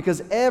God.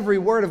 Because every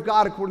Word of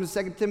God, according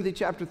to 2 Timothy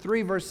chapter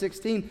 3, verse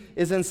 16,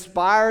 is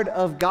inspired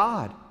of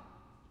God.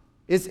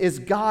 Is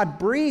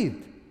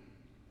God-breathed.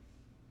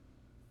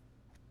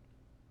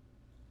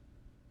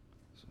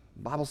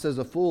 The Bible says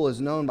a fool is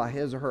known by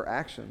his or her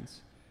actions.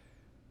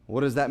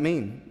 What does that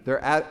mean?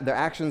 Their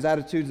actions,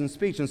 attitudes, and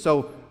speech. And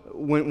so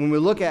when we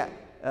look at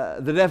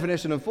the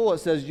definition of fool, it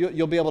says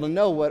you'll be able to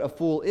know what a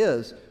fool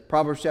is.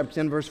 Proverbs chapter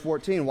 10, verse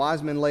 14,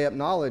 wise men lay up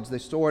knowledge, they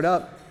store it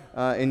up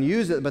and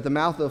use it, but the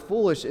mouth of the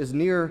foolish is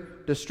near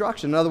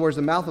destruction. In other words,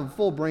 the mouth of a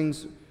fool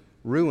brings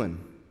ruin.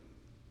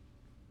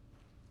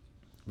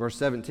 Verse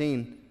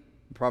 17,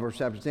 Proverbs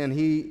chapter 10,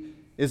 he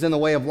is in the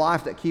way of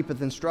life that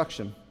keepeth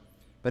instruction.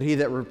 But he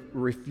that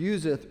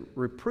refuseth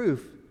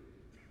reproof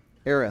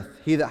erreth.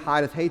 He that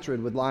hideth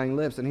hatred with lying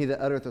lips, and he that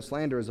uttereth a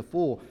slander is a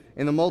fool.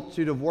 In the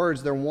multitude of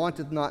words there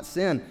wanteth not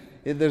sin.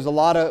 There's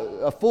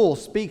a fool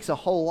speaks a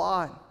whole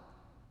lot.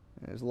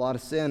 There's a lot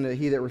of sin.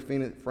 He that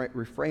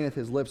refraineth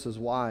his lips is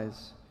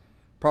wise.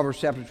 Proverbs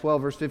chapter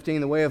 12, verse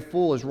 15, the way of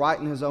fool is right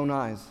in his own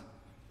eyes.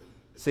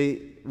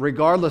 See,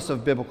 regardless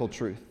of biblical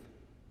truth.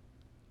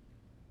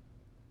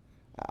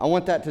 I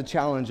want that to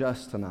challenge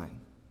us tonight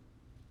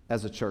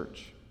as a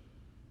church.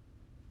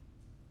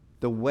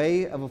 The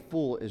way of a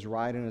fool is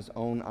right in his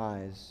own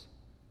eyes,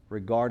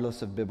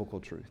 regardless of biblical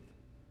truth.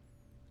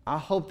 I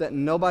hope that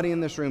nobody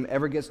in this room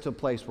ever gets to a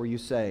place where you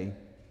say,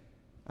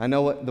 I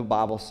know what the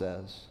Bible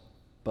says,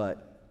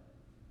 but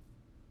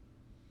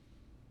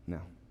no.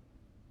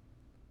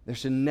 There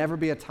should never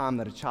be a time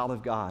that a child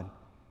of God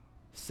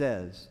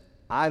says,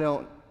 I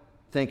don't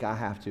think I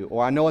have to,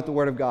 or I know what the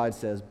Word of God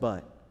says,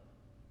 but.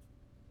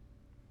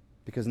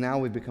 Because now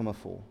we've become a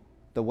fool.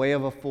 The way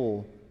of a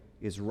fool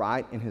is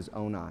right in his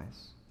own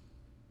eyes.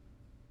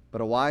 But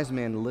a wise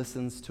man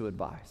listens to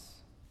advice.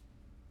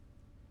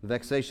 The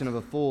vexation of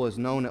a fool is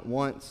known at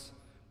once,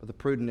 but the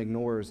prudent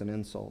ignores an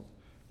insult.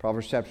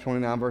 Proverbs chapter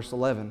 29, verse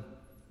 11.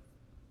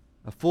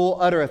 A fool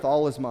uttereth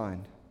all his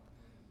mind,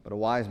 but a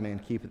wise man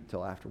keepeth it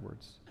till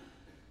afterwards.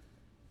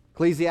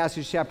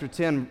 Ecclesiastes chapter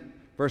 10,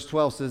 verse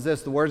 12 says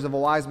this, the words of a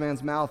wise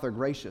man's mouth are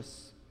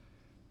gracious,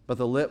 but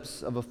the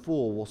lips of a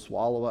fool will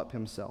swallow up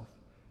himself.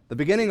 The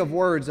beginning of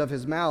words of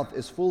his mouth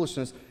is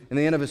foolishness, and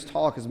the end of his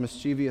talk is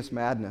mischievous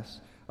madness.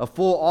 A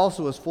fool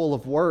also is full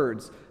of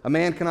words. A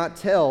man cannot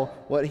tell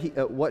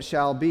what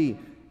shall be,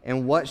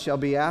 and what shall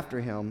be after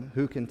him,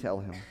 who can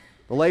tell him?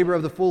 The labor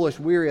of the foolish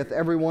wearieth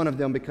every one of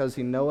them, because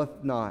he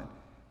knoweth not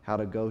how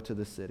to go to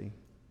the city.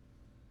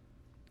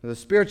 The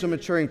spiritual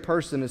maturing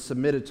person is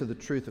submitted to the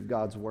truth of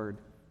God's word,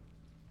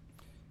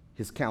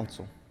 his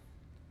counsel,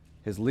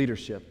 his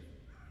leadership,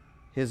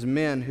 his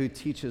men who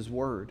teach his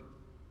word,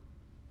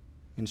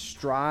 and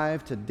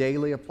strive to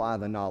daily apply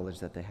the knowledge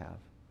that they have.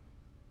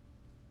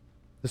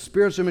 The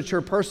spiritually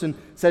mature person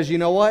says, you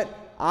know what?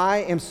 I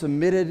am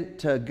submitted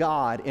to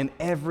God in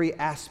every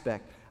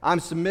aspect. I'm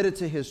submitted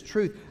to His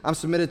truth. I'm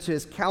submitted to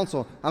His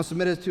counsel. I'm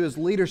submitted to His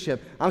leadership.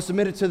 I'm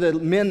submitted to the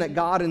men that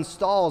God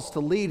installs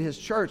to lead His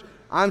church.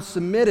 I'm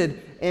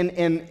submitted,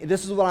 and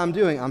this is what I'm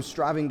doing. I'm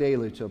striving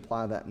daily to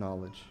apply that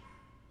knowledge.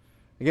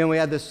 Again, we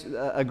had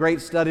a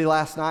great study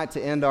last night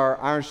to end our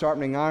Iron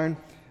Sharpening Iron.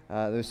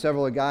 There's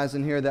several guys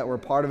in here that were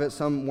part of it.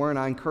 Some weren't.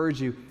 I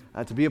encourage you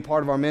to be a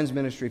part of our men's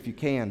ministry if you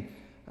can.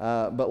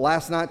 But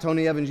last night,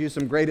 Tony Evans used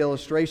some great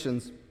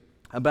illustrations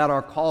about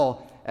our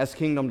call as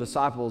kingdom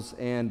disciples.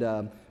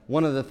 And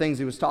one of the things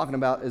he was talking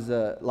about is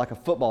like a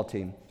football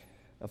team.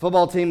 A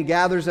football team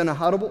gathers in a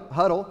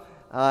huddle.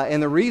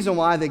 And the reason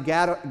why they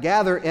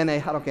gather in a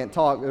huddle, can't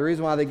talk, the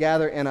reason why they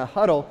gather in a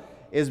huddle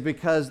is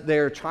because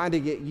they're trying to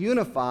get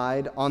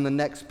unified on the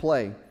next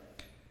play.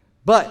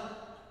 But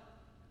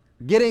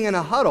getting in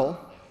a huddle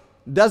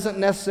doesn't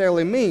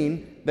necessarily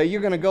mean that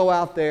you're going to go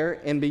out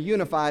there and be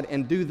unified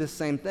and do the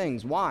same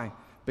things. Why?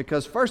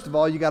 Because first of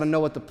all, you got to know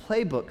what the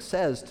playbook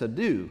says to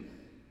do,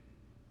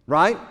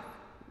 right?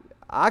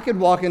 I could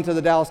walk into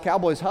the Dallas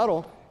Cowboys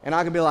huddle and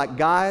I could be like,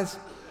 guys,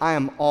 I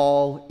am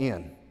all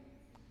in.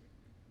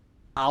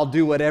 I'll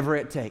do whatever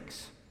it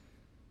takes.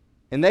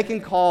 And they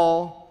can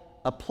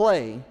call a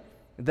play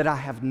that I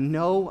have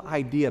no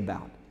idea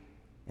about.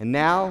 And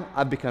now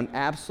I've become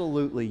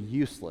absolutely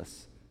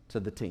useless to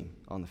the team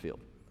on the field.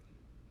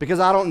 Because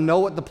I don't know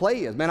what the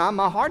play is. Man,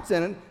 my heart's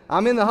in it.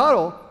 I'm in the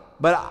huddle,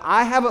 but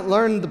I haven't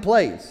learned the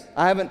plays.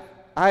 I haven't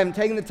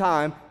taken the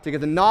time to get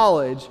the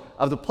knowledge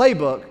of the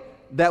playbook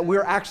that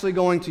we're actually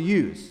going to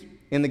use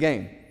in the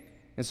game.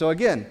 And so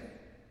again,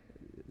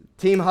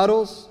 team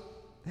huddles,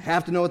 they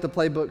have to know what the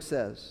playbook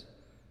says.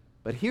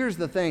 But here's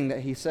the thing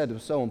that he said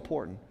was so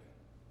important.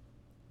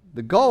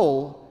 The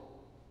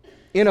goal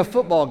in a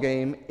football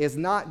game is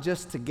not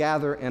just to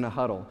gather in a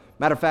huddle.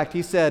 Matter of fact,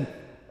 he said,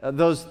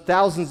 those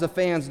thousands of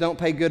fans don't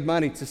pay good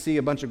money to see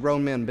a bunch of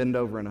grown men bend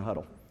over in a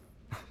huddle.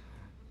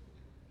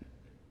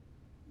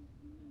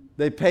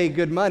 They pay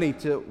good money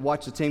to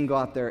watch the team go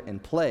out there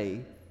and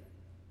play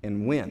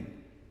and win.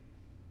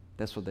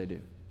 That's what they do.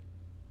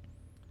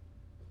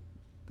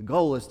 The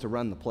goal is to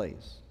run the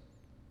plays.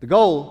 The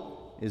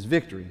goal is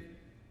victory,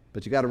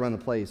 but you got to run the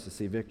plays to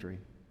see victory.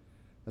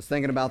 I was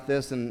thinking about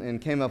this and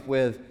came up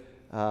with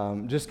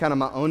just kind of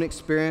my own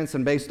experience,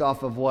 and based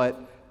off of what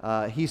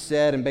he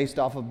said and based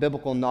off of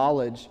biblical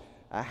knowledge,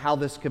 how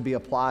this could be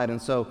applied. And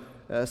so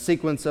a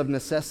sequence of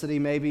necessity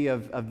maybe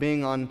of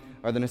being on,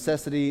 or the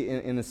necessity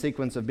in the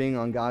sequence of being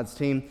on God's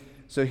team.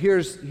 So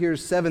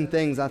here's 7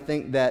 things I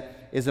think that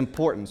is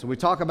important. So we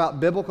talk about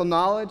biblical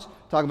knowledge,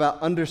 talk about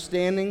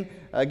understanding.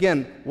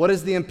 Again, what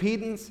is the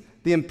impedance?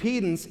 The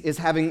impedance is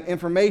having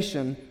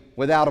information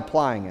without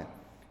applying it.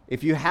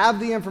 If you have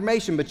the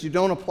information but you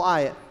don't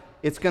apply it,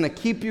 it's going to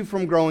keep you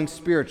from growing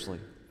spiritually.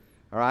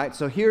 All right,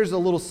 so here's a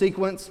little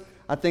sequence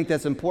I think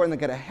that's important,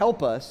 that's going to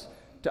help us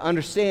to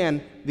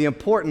understand the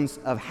importance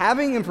of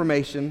having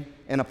information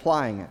and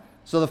applying it.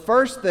 So the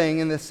first thing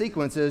in this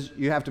sequence is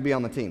you have to be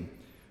on the team.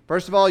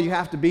 First of all, you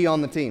have to be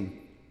on the team.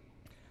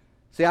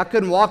 See, I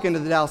couldn't walk into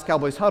the Dallas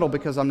Cowboys huddle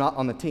because I'm not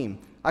on the team.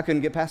 I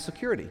couldn't get past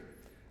security.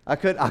 I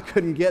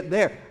couldn't get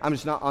there. I'm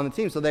just not on the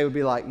team. So they would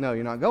be like, no,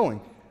 you're not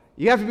going.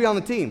 You have to be on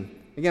the team.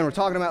 Again, we're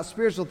talking about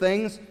spiritual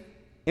things.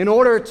 In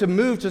order to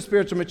move to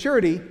spiritual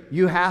maturity,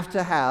 you have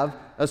to have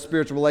a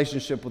spiritual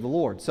relationship with the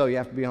Lord. So you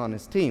have to be on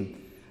His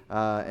team.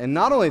 And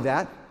not only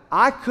that,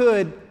 I've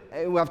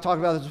talked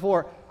about this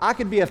before, I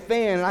could be a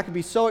fan and I could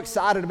be so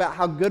excited about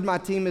how good my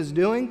team is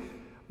doing,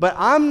 but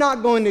I'm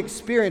not going to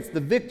experience the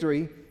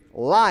victory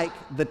like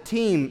the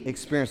team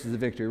experiences the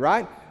victory,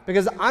 right?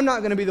 Because I'm not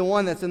going to be the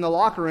one that's in the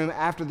locker room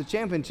after the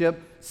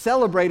championship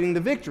celebrating the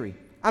victory.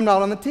 I'm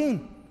not on the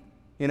team,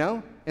 you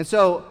know? And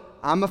so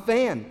I'm a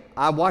fan.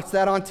 I watch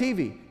that on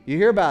TV. You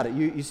hear about it.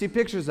 You see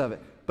pictures of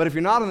it. But if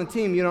you're not on the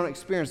team, you don't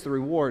experience the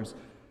rewards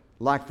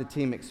like the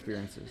team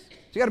experiences. So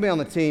you got to be on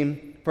the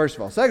team, first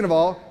of all. Second of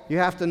all, you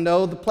have to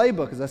know the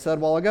playbook, as I said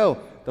a while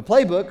ago. The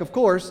playbook, of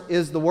course,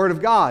 is the Word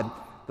of God.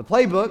 The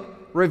playbook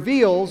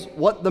reveals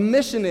what the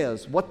mission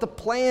is, what the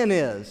plan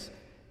is.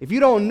 If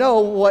you don't know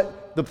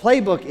what the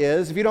playbook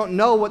is, if you don't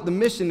know what the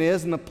mission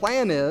is and the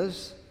plan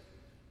is,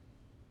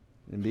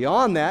 And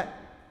beyond that,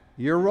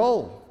 your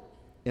role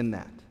in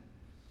that.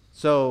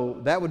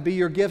 So that would be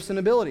your gifts and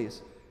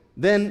abilities.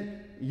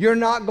 Then you're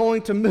not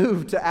going to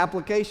move to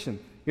application.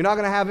 You're not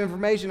going to have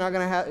information, you're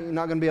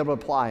not going to be able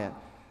to apply it.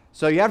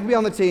 So you have to be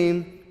on the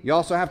team. You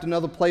also have to know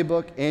the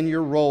playbook and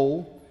your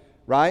role,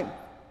 right?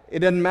 It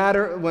doesn't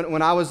matter.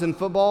 When I was in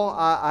football,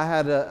 I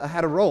had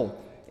a role.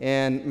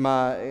 And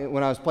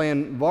when I was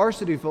playing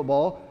varsity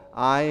football,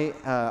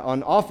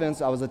 on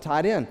offense, I was a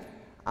tight end.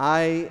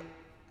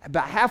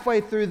 About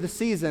halfway through the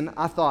season,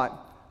 I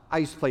thought, I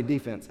used to play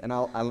defense, and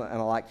I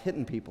liked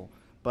hitting people.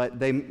 But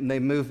they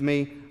moved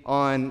me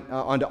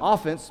onto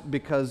offense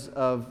because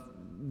of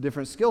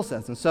different skill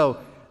sets. And so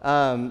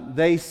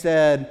they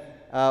said,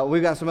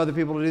 we've got some other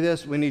people to do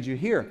this. We need you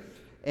here.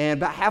 And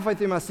about halfway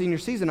through my senior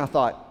season, I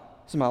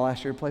thought, this is my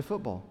last year to play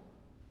football.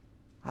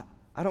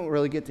 I don't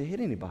really get to hit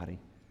anybody.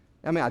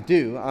 I mean, I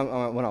do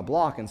when I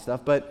block and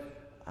stuff, but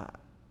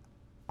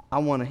I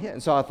want to hit.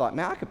 And so I thought,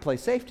 man, I could play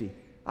safety.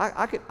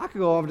 I could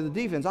go over to the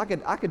defense. I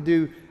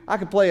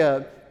could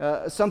play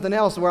something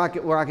else where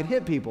I could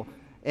hit people.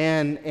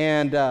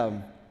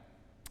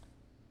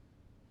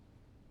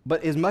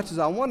 But as much as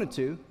I wanted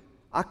to,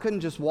 I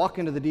couldn't just walk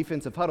into the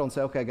defensive huddle and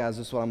say, okay, guys,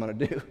 this is what I'm going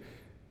to do.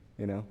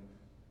 You know,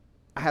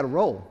 I had a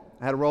role.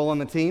 I had a role on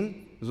the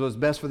team. It was what was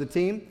best for the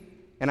team.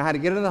 And I had to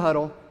get in the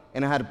huddle,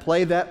 and I had to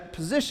play that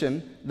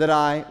position that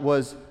I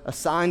was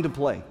assigned to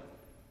play.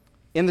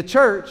 In the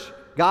church,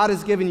 God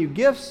has given you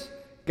gifts.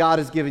 God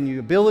has given you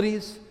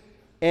abilities.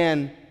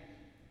 And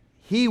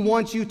He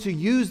wants you to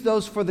use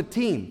those for the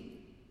team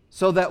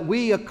so that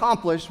we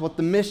accomplish what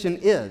the mission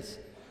is.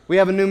 We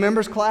have a new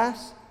members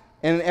class,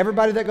 and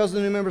everybody that goes to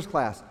the new members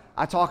class,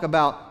 I talk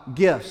about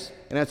gifts,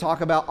 and I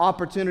talk about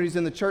opportunities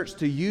in the church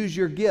to use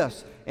your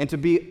gifts and to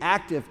be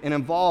active and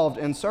involved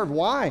and serve.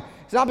 Why?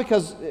 It's not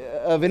because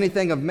of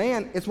anything of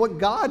man. It's what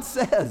God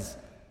says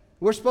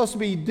we're supposed to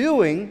be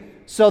doing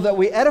so that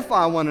we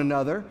edify one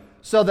another,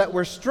 so that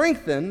we're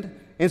strengthened,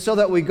 and so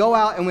that we go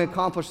out and we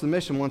accomplish the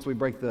mission once we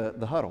break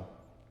the huddle.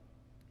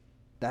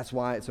 That's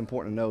why it's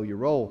important to know your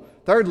role.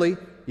 Thirdly,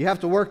 you have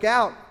to work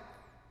out.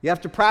 You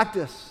have to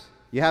practice.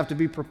 You have to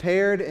be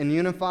prepared and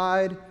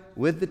unified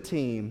with the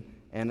team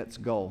and its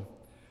goal,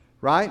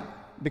 right?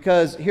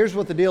 Because here's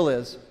what the deal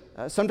is.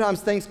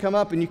 Sometimes things come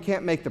up and you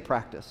can't make the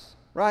practice,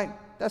 right?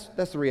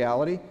 That's the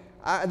reality.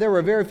 There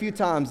were very few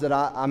times that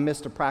I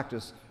missed a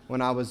practice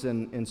when I was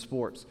in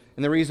sports.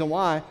 And the reason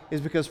why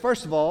is because,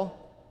 first of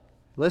all,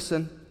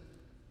 listen,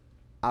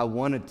 I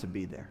wanted to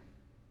be there.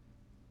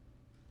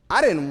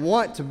 I didn't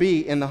want to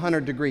be in the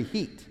 100-degree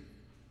heat,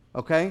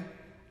 okay,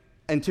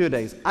 in 2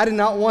 days. I did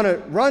not want to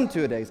run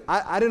 2 days.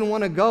 I didn't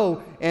want to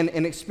go and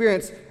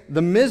experience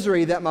the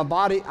misery that my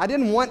body, I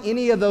didn't want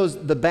any of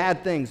the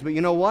bad things. But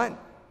you know what?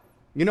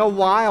 You know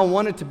why I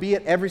wanted to be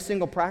at every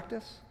single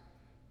practice?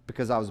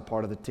 Because I was a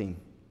part of the team.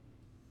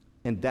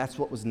 And that's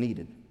what was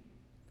needed.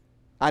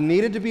 I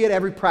needed to be at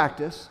every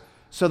practice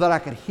so that I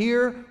could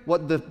hear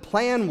what the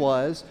plan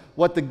was,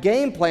 what the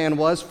game plan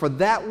was for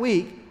that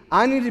week.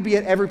 I needed to be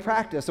at every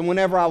practice. And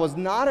whenever I was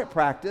not at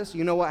practice,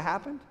 you know what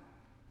happened?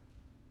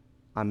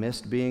 I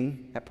missed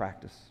being at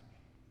practice.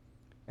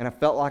 And I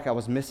felt like I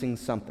was missing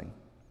something.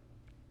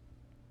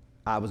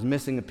 I was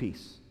missing a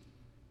piece.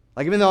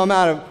 Like, even though I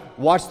might have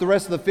watched the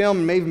rest of the film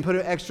and may even put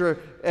in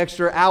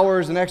extra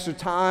hours and extra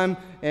time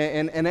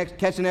and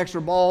catching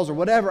extra balls or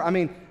whatever, I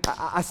mean,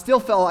 I still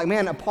felt like,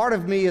 man, a part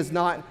of me is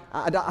not,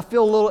 I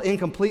feel a little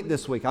incomplete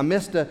this week. I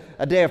missed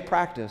a day of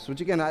practice,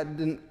 which again, I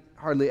didn't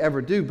hardly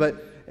ever do.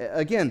 But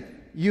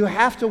again, you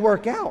have to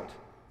work out.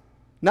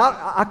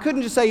 I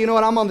couldn't just say, you know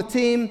what, I'm on the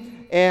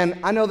team, and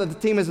I know that the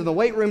team is in the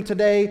weight room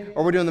today,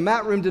 or we're doing the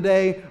mat room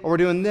today, or we're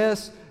doing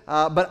this,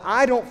 but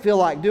I don't feel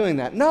like doing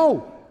that.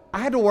 No. I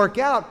had to work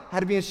out,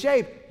 had to be in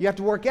shape. You have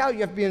to work out,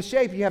 you have to be in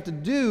shape, you have to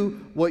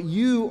do what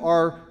you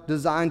are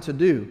designed to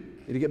do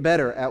to get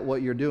better at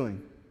what you're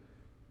doing.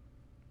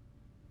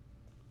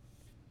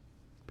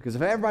 Because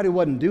if everybody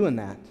wasn't doing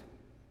that,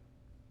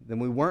 then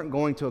we weren't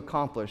going to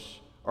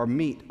accomplish or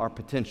meet our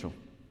potential.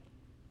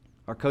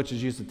 Our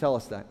coaches used to tell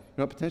us that. You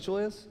know what potential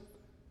is?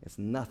 It's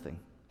nothing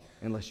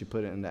unless you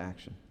put it into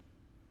action.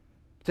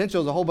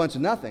 Potential is a whole bunch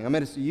of nothing. I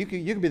mean,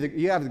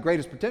 you have the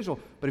greatest potential,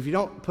 but if you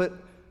don't put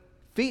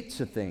feet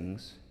to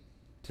things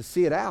to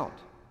see it out,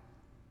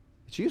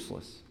 it's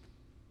useless.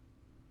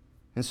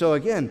 And so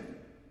again,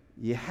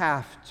 you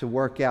have to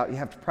work out, you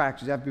have to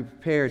practice, you have to be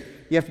prepared,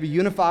 you have to be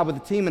unified with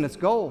the team and its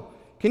goal.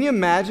 Can you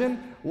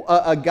imagine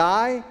a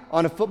guy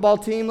on a football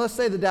team, let's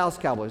say the Dallas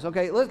Cowboys,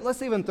 okay,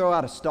 let's even throw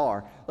out a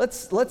star.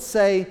 Let's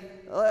say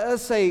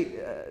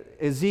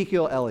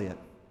Ezekiel Elliott,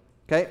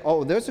 okay?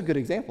 Oh, there's a good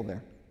example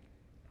there,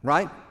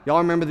 right? Y'all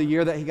remember the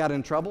year that he got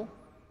in trouble?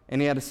 And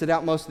he had to sit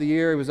out most of the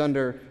year. He was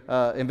under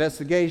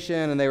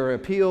investigation, and they were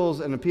appeals.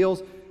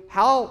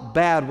 How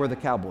bad were the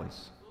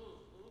Cowboys?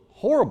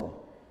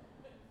 Horrible.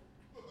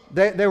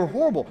 They were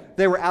horrible.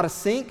 They were out of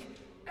sync.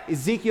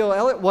 Ezekiel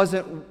Elliott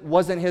wasn't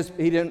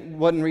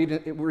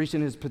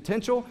reaching his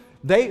potential.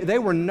 They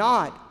were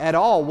not at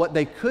all what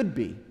they could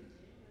be,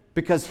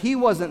 because he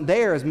wasn't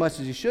there as much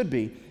as he should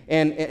be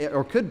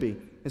or could be.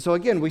 And so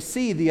again, we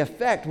see the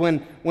effect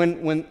when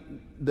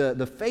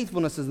the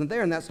faithfulness isn't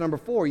there, and that's number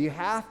 4. You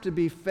have to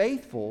be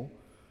faithful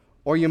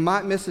or you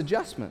might miss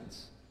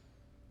adjustments,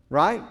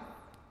 right?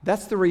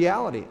 That's the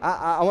reality.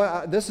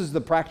 This is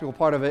the practical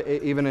part of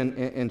it, even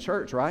in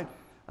church, right?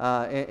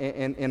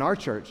 In our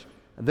church.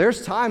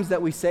 There's times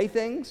that we say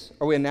things,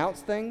 or we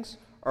announce things,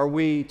 or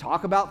we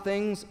talk about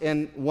things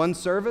in one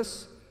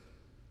service,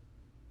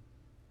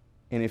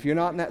 and if you're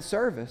not in that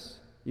service,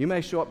 you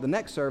may show up the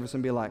next service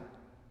and be like,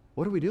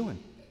 what are we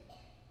doing?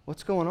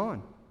 What's going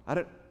on? I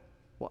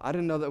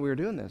didn't know that we were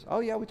doing this. Oh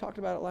yeah, we talked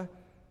about it last.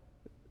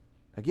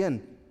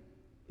 Again,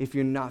 if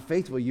you're not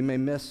faithful, you may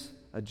miss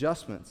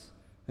adjustments.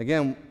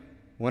 Again,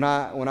 when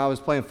I was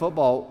playing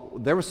football,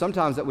 there were some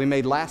times that we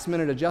made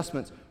last-minute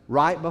adjustments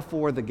right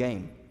before the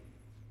game.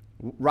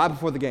 Right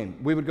before the game.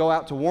 We would go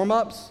out to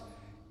warm-ups,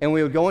 and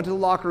we would go into the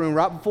locker room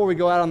right before we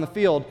go out on the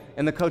field,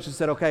 and the coaches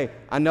said, okay,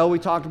 I know we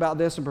talked about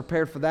this and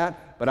prepared for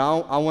that, but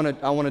I want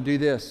to do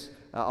this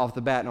off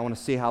the bat, and I want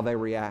to see how they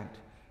react.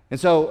 And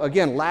so,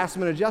 again,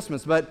 last-minute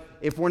adjustments. But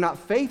if we're not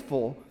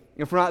faithful,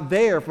 if we're not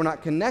there, if we're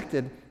not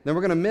connected, then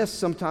we're going to miss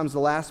sometimes the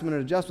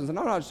last-minute adjustments. And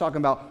I'm not just talking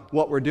about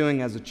what we're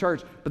doing as a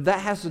church, but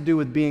that has to do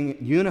with being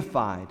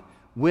unified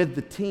with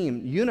the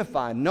team,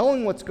 unified,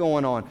 knowing what's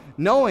going on,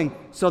 knowing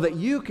so that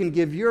you can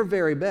give your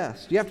very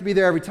best. You have to be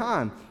there every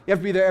time. You have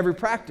to be there every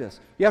practice.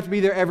 You have to be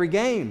there every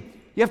game.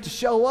 You have to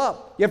show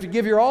up. You have to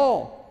give your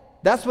all.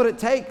 That's what it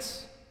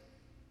takes.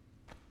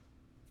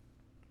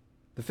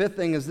 The 5th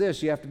thing is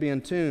this: you have to be in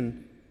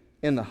tune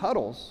in the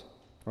huddles,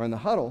 or in the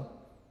huddle,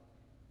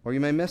 or you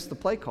may miss the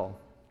play call.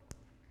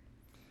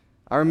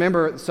 I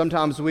remember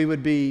sometimes we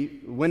would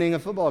be winning a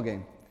football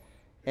game,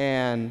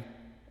 and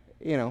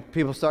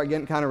people start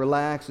getting kind of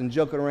relaxed and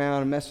joking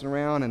around and messing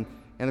around, and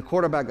the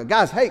quarterback goes,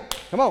 guys, hey,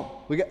 come on,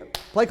 we got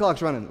play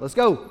clock's running, let's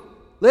go.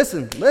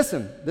 Listen,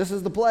 this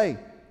is the play.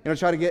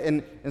 Try to get,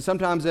 and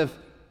sometimes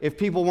if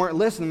people weren't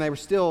listening, they were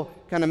still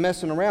kind of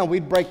messing around,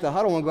 we'd break the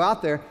huddle and go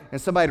out there, and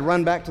somebody'd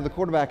run back to the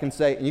quarterback and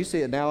say, and you see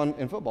it now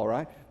in football,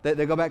 right?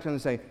 They go back to him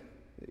and say,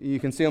 you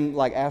can see them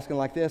like asking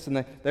like this,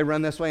 and they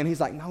run this way, and he's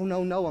like,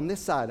 no, on this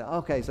side.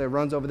 Okay, so he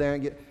runs over there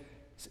and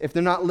if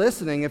they're not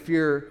listening, if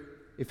you're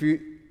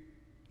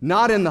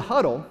not in the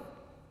huddle,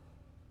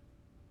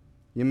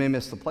 you may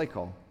miss the play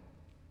call.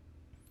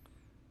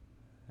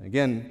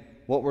 Again,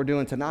 what we're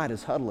doing tonight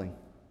is huddling.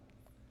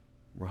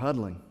 We're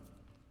huddling.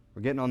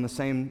 We're getting on the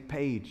same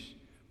page.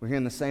 We're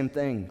hearing the same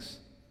things.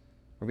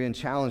 We're being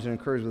challenged and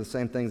encouraged with the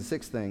same things. The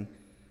 6th thing,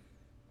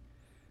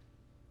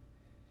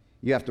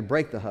 you have to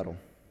break the huddle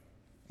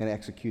and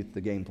execute the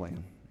game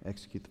plan.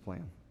 Execute the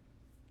plan.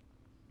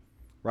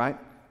 Right?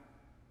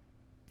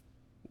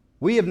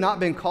 We have not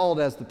been called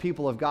as the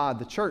people of God,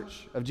 the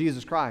church of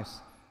Jesus Christ,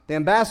 the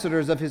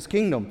ambassadors of His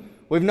kingdom.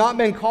 We've not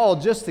been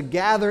called just to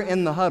gather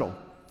in the huddle.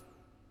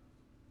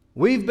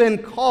 We've been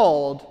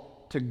called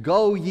to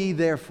go ye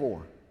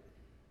therefore.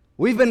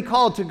 We've been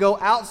called to go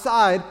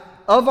outside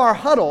of our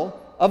huddle,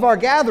 of our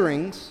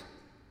gatherings,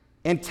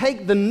 and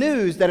take the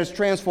news that has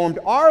transformed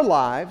our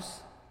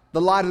lives,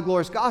 the light of the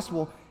glorious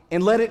gospel,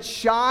 and let it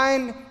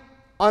shine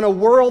on a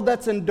world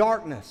that's in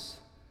darkness.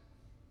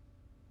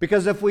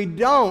 Because if we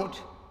don't,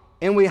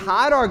 and we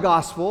hide our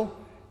gospel,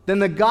 then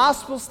the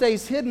gospel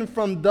stays hidden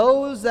from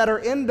those that are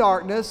in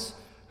darkness,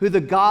 who the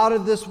God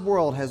of this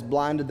world has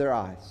blinded their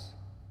eyes.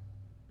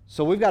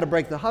 So we've got to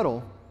break the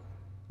huddle,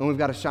 and we've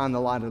got to shine the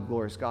light of the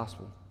glorious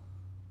gospel.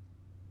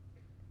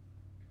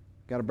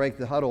 Got to break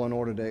the huddle in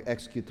order to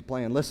execute the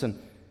plan.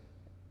 Listen,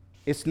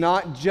 it's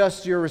not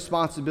just your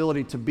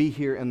responsibility to be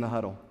here in the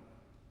huddle.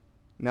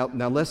 Now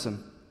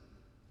listen,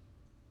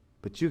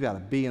 but you got to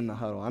be in the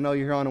huddle. I know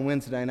you're here on a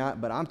Wednesday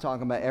night, but I'm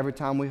talking about every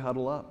time we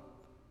huddle up.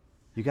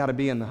 You got to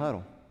be in the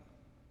huddle.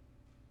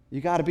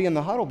 You got to be in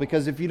the huddle,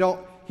 because if you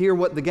don't hear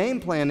what the game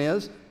plan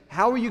is,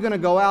 how are you going to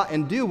go out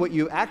and do what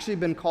you've actually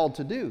been called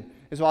to do?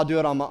 And so I'll do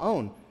it on my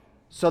own.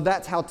 So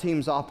that's how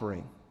teams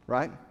operate,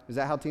 right? Is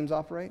that how teams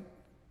operate?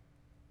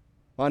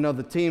 Well, I know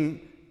the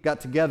team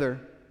got together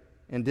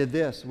and did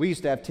this. We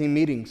used to have team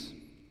meetings.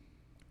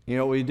 You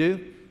know what we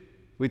do?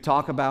 We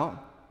talk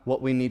about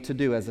what we need to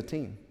do as a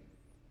team.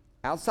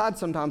 Outside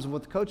sometimes of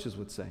what the coaches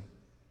would say.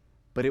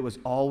 But it was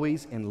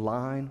always in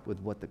line with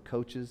what the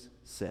coaches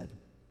said.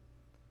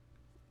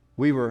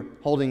 We were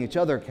holding each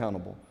other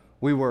accountable.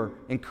 We were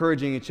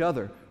encouraging each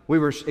other. We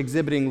were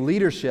exhibiting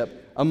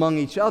leadership among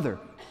each other.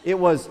 It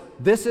was,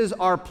 this is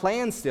our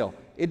plan still.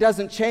 It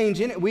doesn't change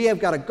in it. We have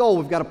got a goal.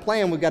 We've got a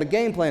plan. We've got a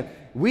game plan.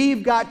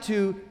 We've got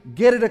to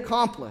get it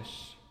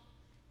accomplished.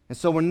 And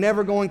so we're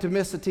never going to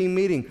miss a team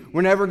meeting.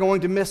 We're never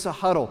going to miss a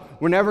huddle.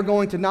 We're never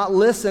going to not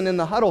listen in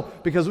the huddle,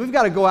 because we've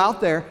got to go out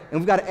there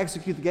and we've got to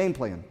execute the game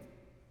plan.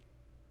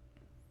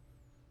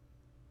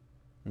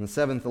 And the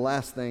 7th, the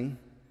last thing,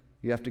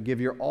 you have to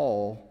give your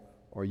all,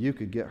 or you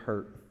could get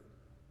hurt.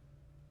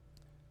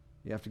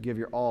 You have to give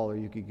your all, or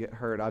you could get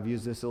hurt. I've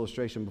used this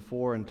illustration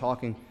before in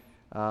talking,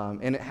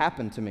 and it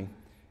happened to me.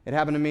 It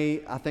happened to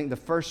me, I think, the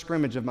first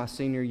scrimmage of my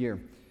senior year.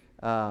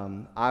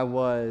 I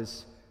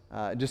was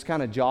just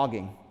kind of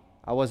jogging.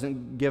 I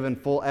wasn't given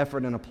full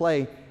effort in a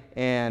play,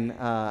 and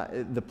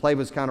the play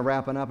was kind of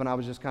wrapping up, and I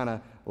was just kind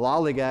of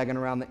lollygagging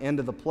around the end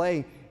of the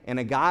play, and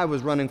a guy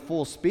was running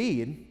full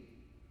speed,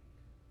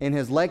 and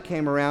his leg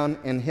came around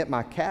and hit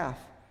my calf,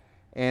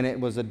 and it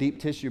was a deep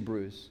tissue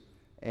bruise.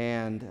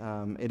 And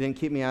it didn't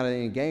keep me out of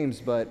any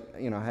games, but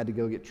I had to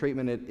go get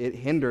treatment. It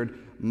hindered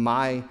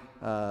my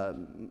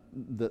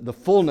the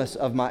fullness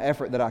of my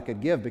effort that I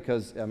could give,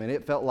 because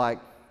it felt like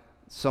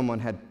someone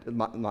had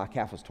my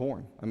calf was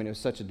torn. It was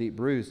such a deep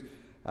bruise.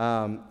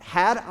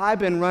 Had I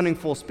been running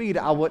full speed,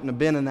 I wouldn't have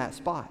been in that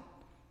spot.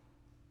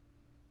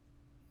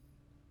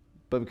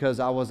 But because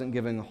I wasn't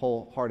giving a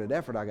wholehearted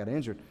effort, I got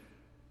injured.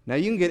 Now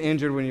you can get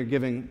injured when you're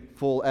giving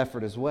full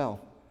effort as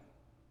well,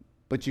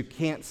 but you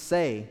can't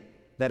say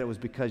that it was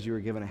because you were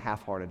giving a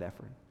half-hearted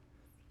effort.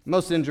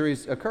 Most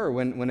injuries occur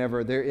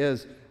whenever there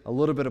is a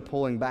little bit of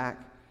pulling back,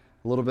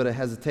 a little bit of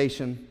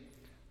hesitation,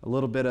 a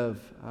little bit of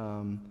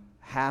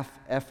half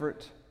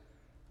effort,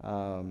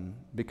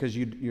 because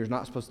you're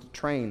not supposed to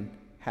train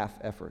half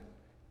effort.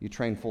 You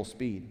train full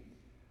speed.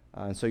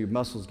 And so your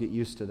muscles get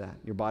used to that.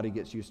 Your body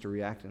gets used to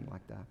reacting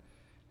like that.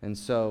 And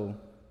so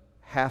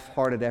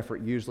half-hearted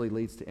effort usually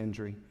leads to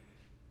injury.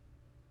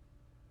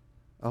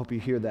 I hope you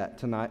hear that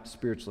tonight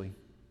spiritually.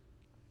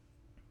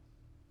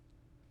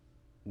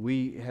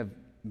 We have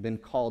been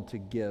called to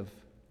give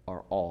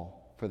our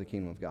all for the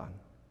kingdom of God.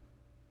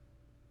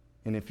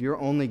 And if you're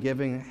only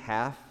giving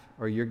half,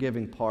 or you're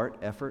giving part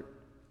effort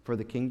for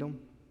the kingdom,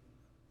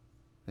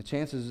 the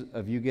chances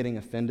of you getting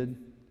offended,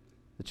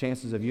 the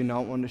chances of you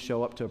not wanting to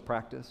show up to a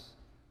practice,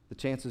 the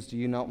chances of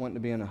you not wanting to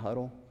be in a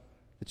huddle,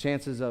 the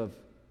chances of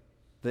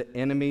the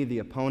enemy, the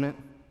opponent,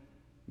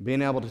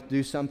 being able to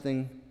do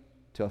something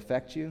to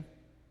affect you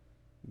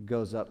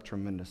goes up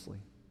tremendously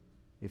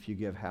if you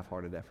give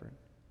half-hearted effort.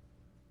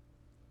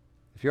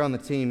 If you're on the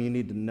team, you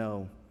need to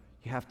know.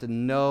 You have to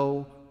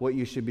know what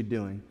you should be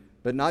doing.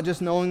 But not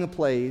just knowing the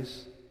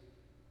plays.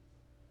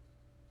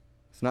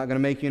 It's not going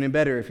to make you any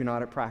better if you're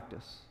not at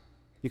practice.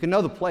 You can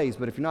know the plays,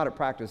 but if you're not at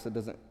practice, it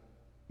doesn't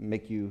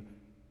make you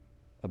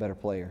a better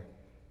player.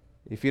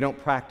 If you don't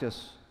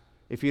practice,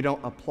 if you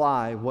don't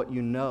apply what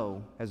you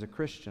know as a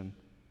Christian,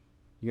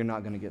 you're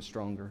not going to get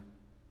stronger.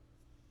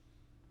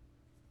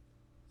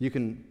 You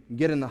can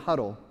get in the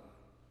huddle,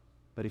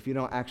 but if you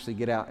don't actually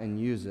get out and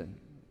use it,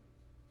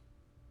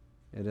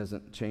 it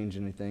doesn't change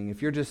anything.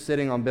 If you're just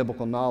sitting on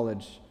biblical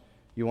knowledge,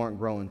 you aren't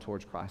growing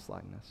towards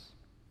Christ-likeness.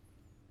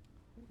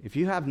 If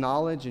you have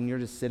knowledge and you're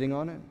just sitting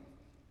on it,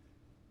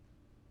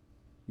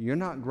 you're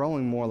not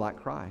growing more like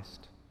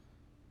Christ.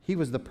 He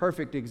was the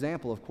perfect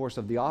example, of course,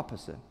 of the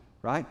opposite,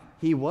 right?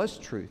 He was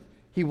truth.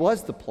 He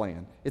was the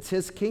plan. It's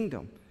His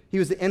kingdom. He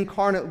was the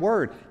incarnate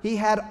Word. He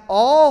had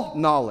all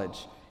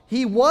knowledge.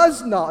 He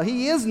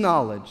is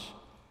knowledge.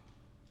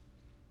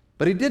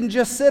 But He didn't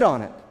just sit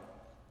on it.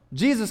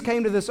 Jesus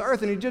came to this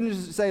earth and He didn't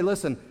just say,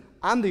 listen,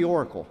 I'm the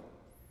oracle,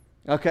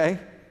 okay?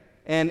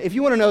 And if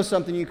you want to know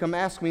something, you come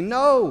ask me.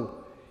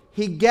 No,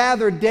 He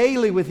gathered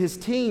daily with His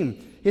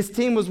team. His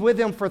team was with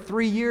Him for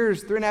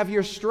 3.5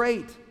 years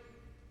straight.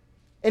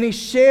 And He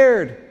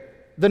shared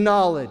the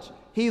knowledge.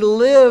 He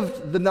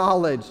lived the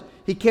knowledge.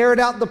 He carried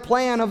out the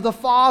plan of the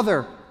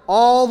Father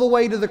all the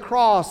way to the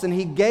cross, and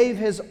He gave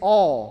His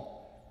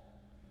all.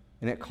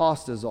 And it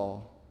cost His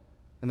all.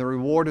 And the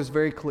reward is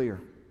very clear.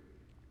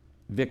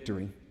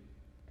 Victory.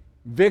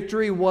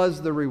 Victory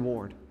was the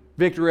reward.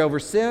 Victory over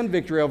sin,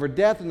 victory over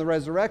death and the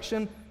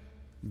resurrection.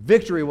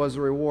 Victory was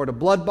the reward. A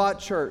blood-bought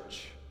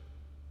church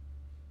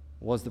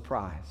was the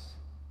prize.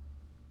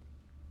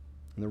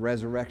 And the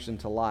resurrection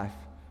to life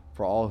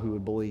for all who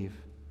would believe.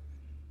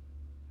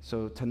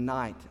 So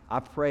tonight, I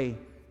pray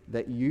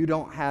that you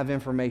don't have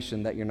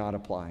information that you're not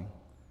applying.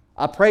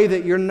 I pray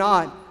that you're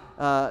not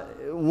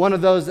one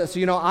of those that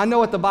say, I know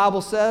what the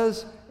Bible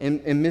says,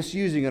 and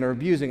misusing it or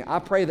abusing it. I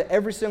pray that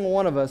every single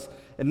one of us,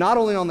 and not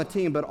only on the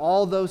team, but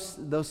all those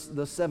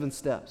 7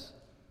 steps,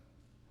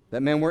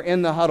 that, man, we're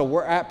in the huddle,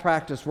 we're at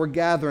practice, we're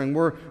gathering,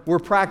 we're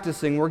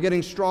practicing, we're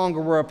getting stronger,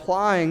 we're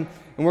applying,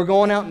 and we're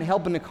going out and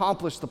helping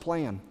accomplish the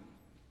plan,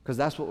 because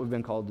that's what we've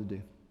been called to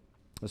do.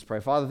 Let's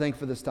pray. Father, thank you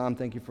for this time.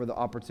 Thank you for the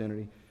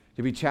opportunity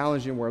to be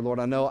challenged in your word. Lord,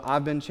 I know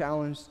I've been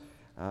challenged.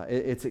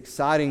 It's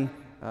exciting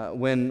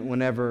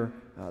whenever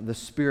the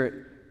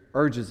Spirit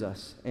urges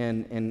us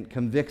and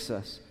convicts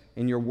us,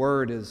 and your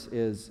word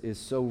is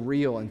so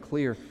real and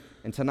clear.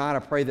 And tonight I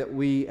pray that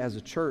we as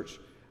a church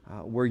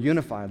were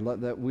unified,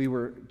 that we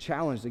were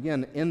challenged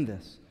again in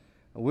this.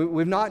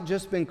 We've not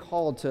just been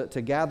called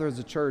to gather as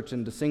a church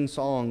and to sing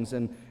songs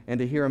and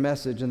to hear a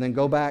message and then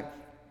go back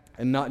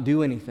and not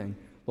do anything.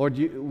 Lord,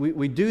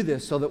 we do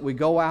this so that we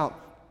go out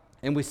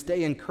and we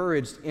stay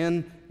encouraged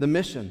in the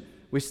mission.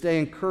 We stay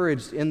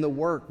encouraged in the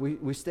work.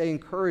 We stay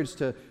encouraged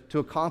to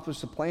accomplish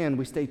the plan.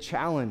 We stay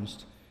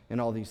challenged in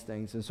all these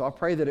things. And so I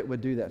pray that it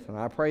would do that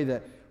tonight. I pray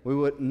that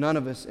none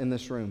of us in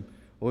this room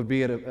would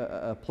be at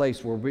a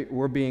place where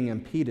we're being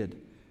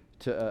impeded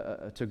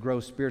to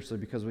grow spiritually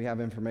because we have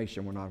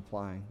information we're not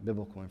applying,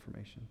 biblical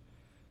information.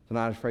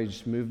 Tonight I pray you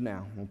just move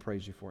now. We'll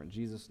praise you for it in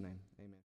Jesus' name.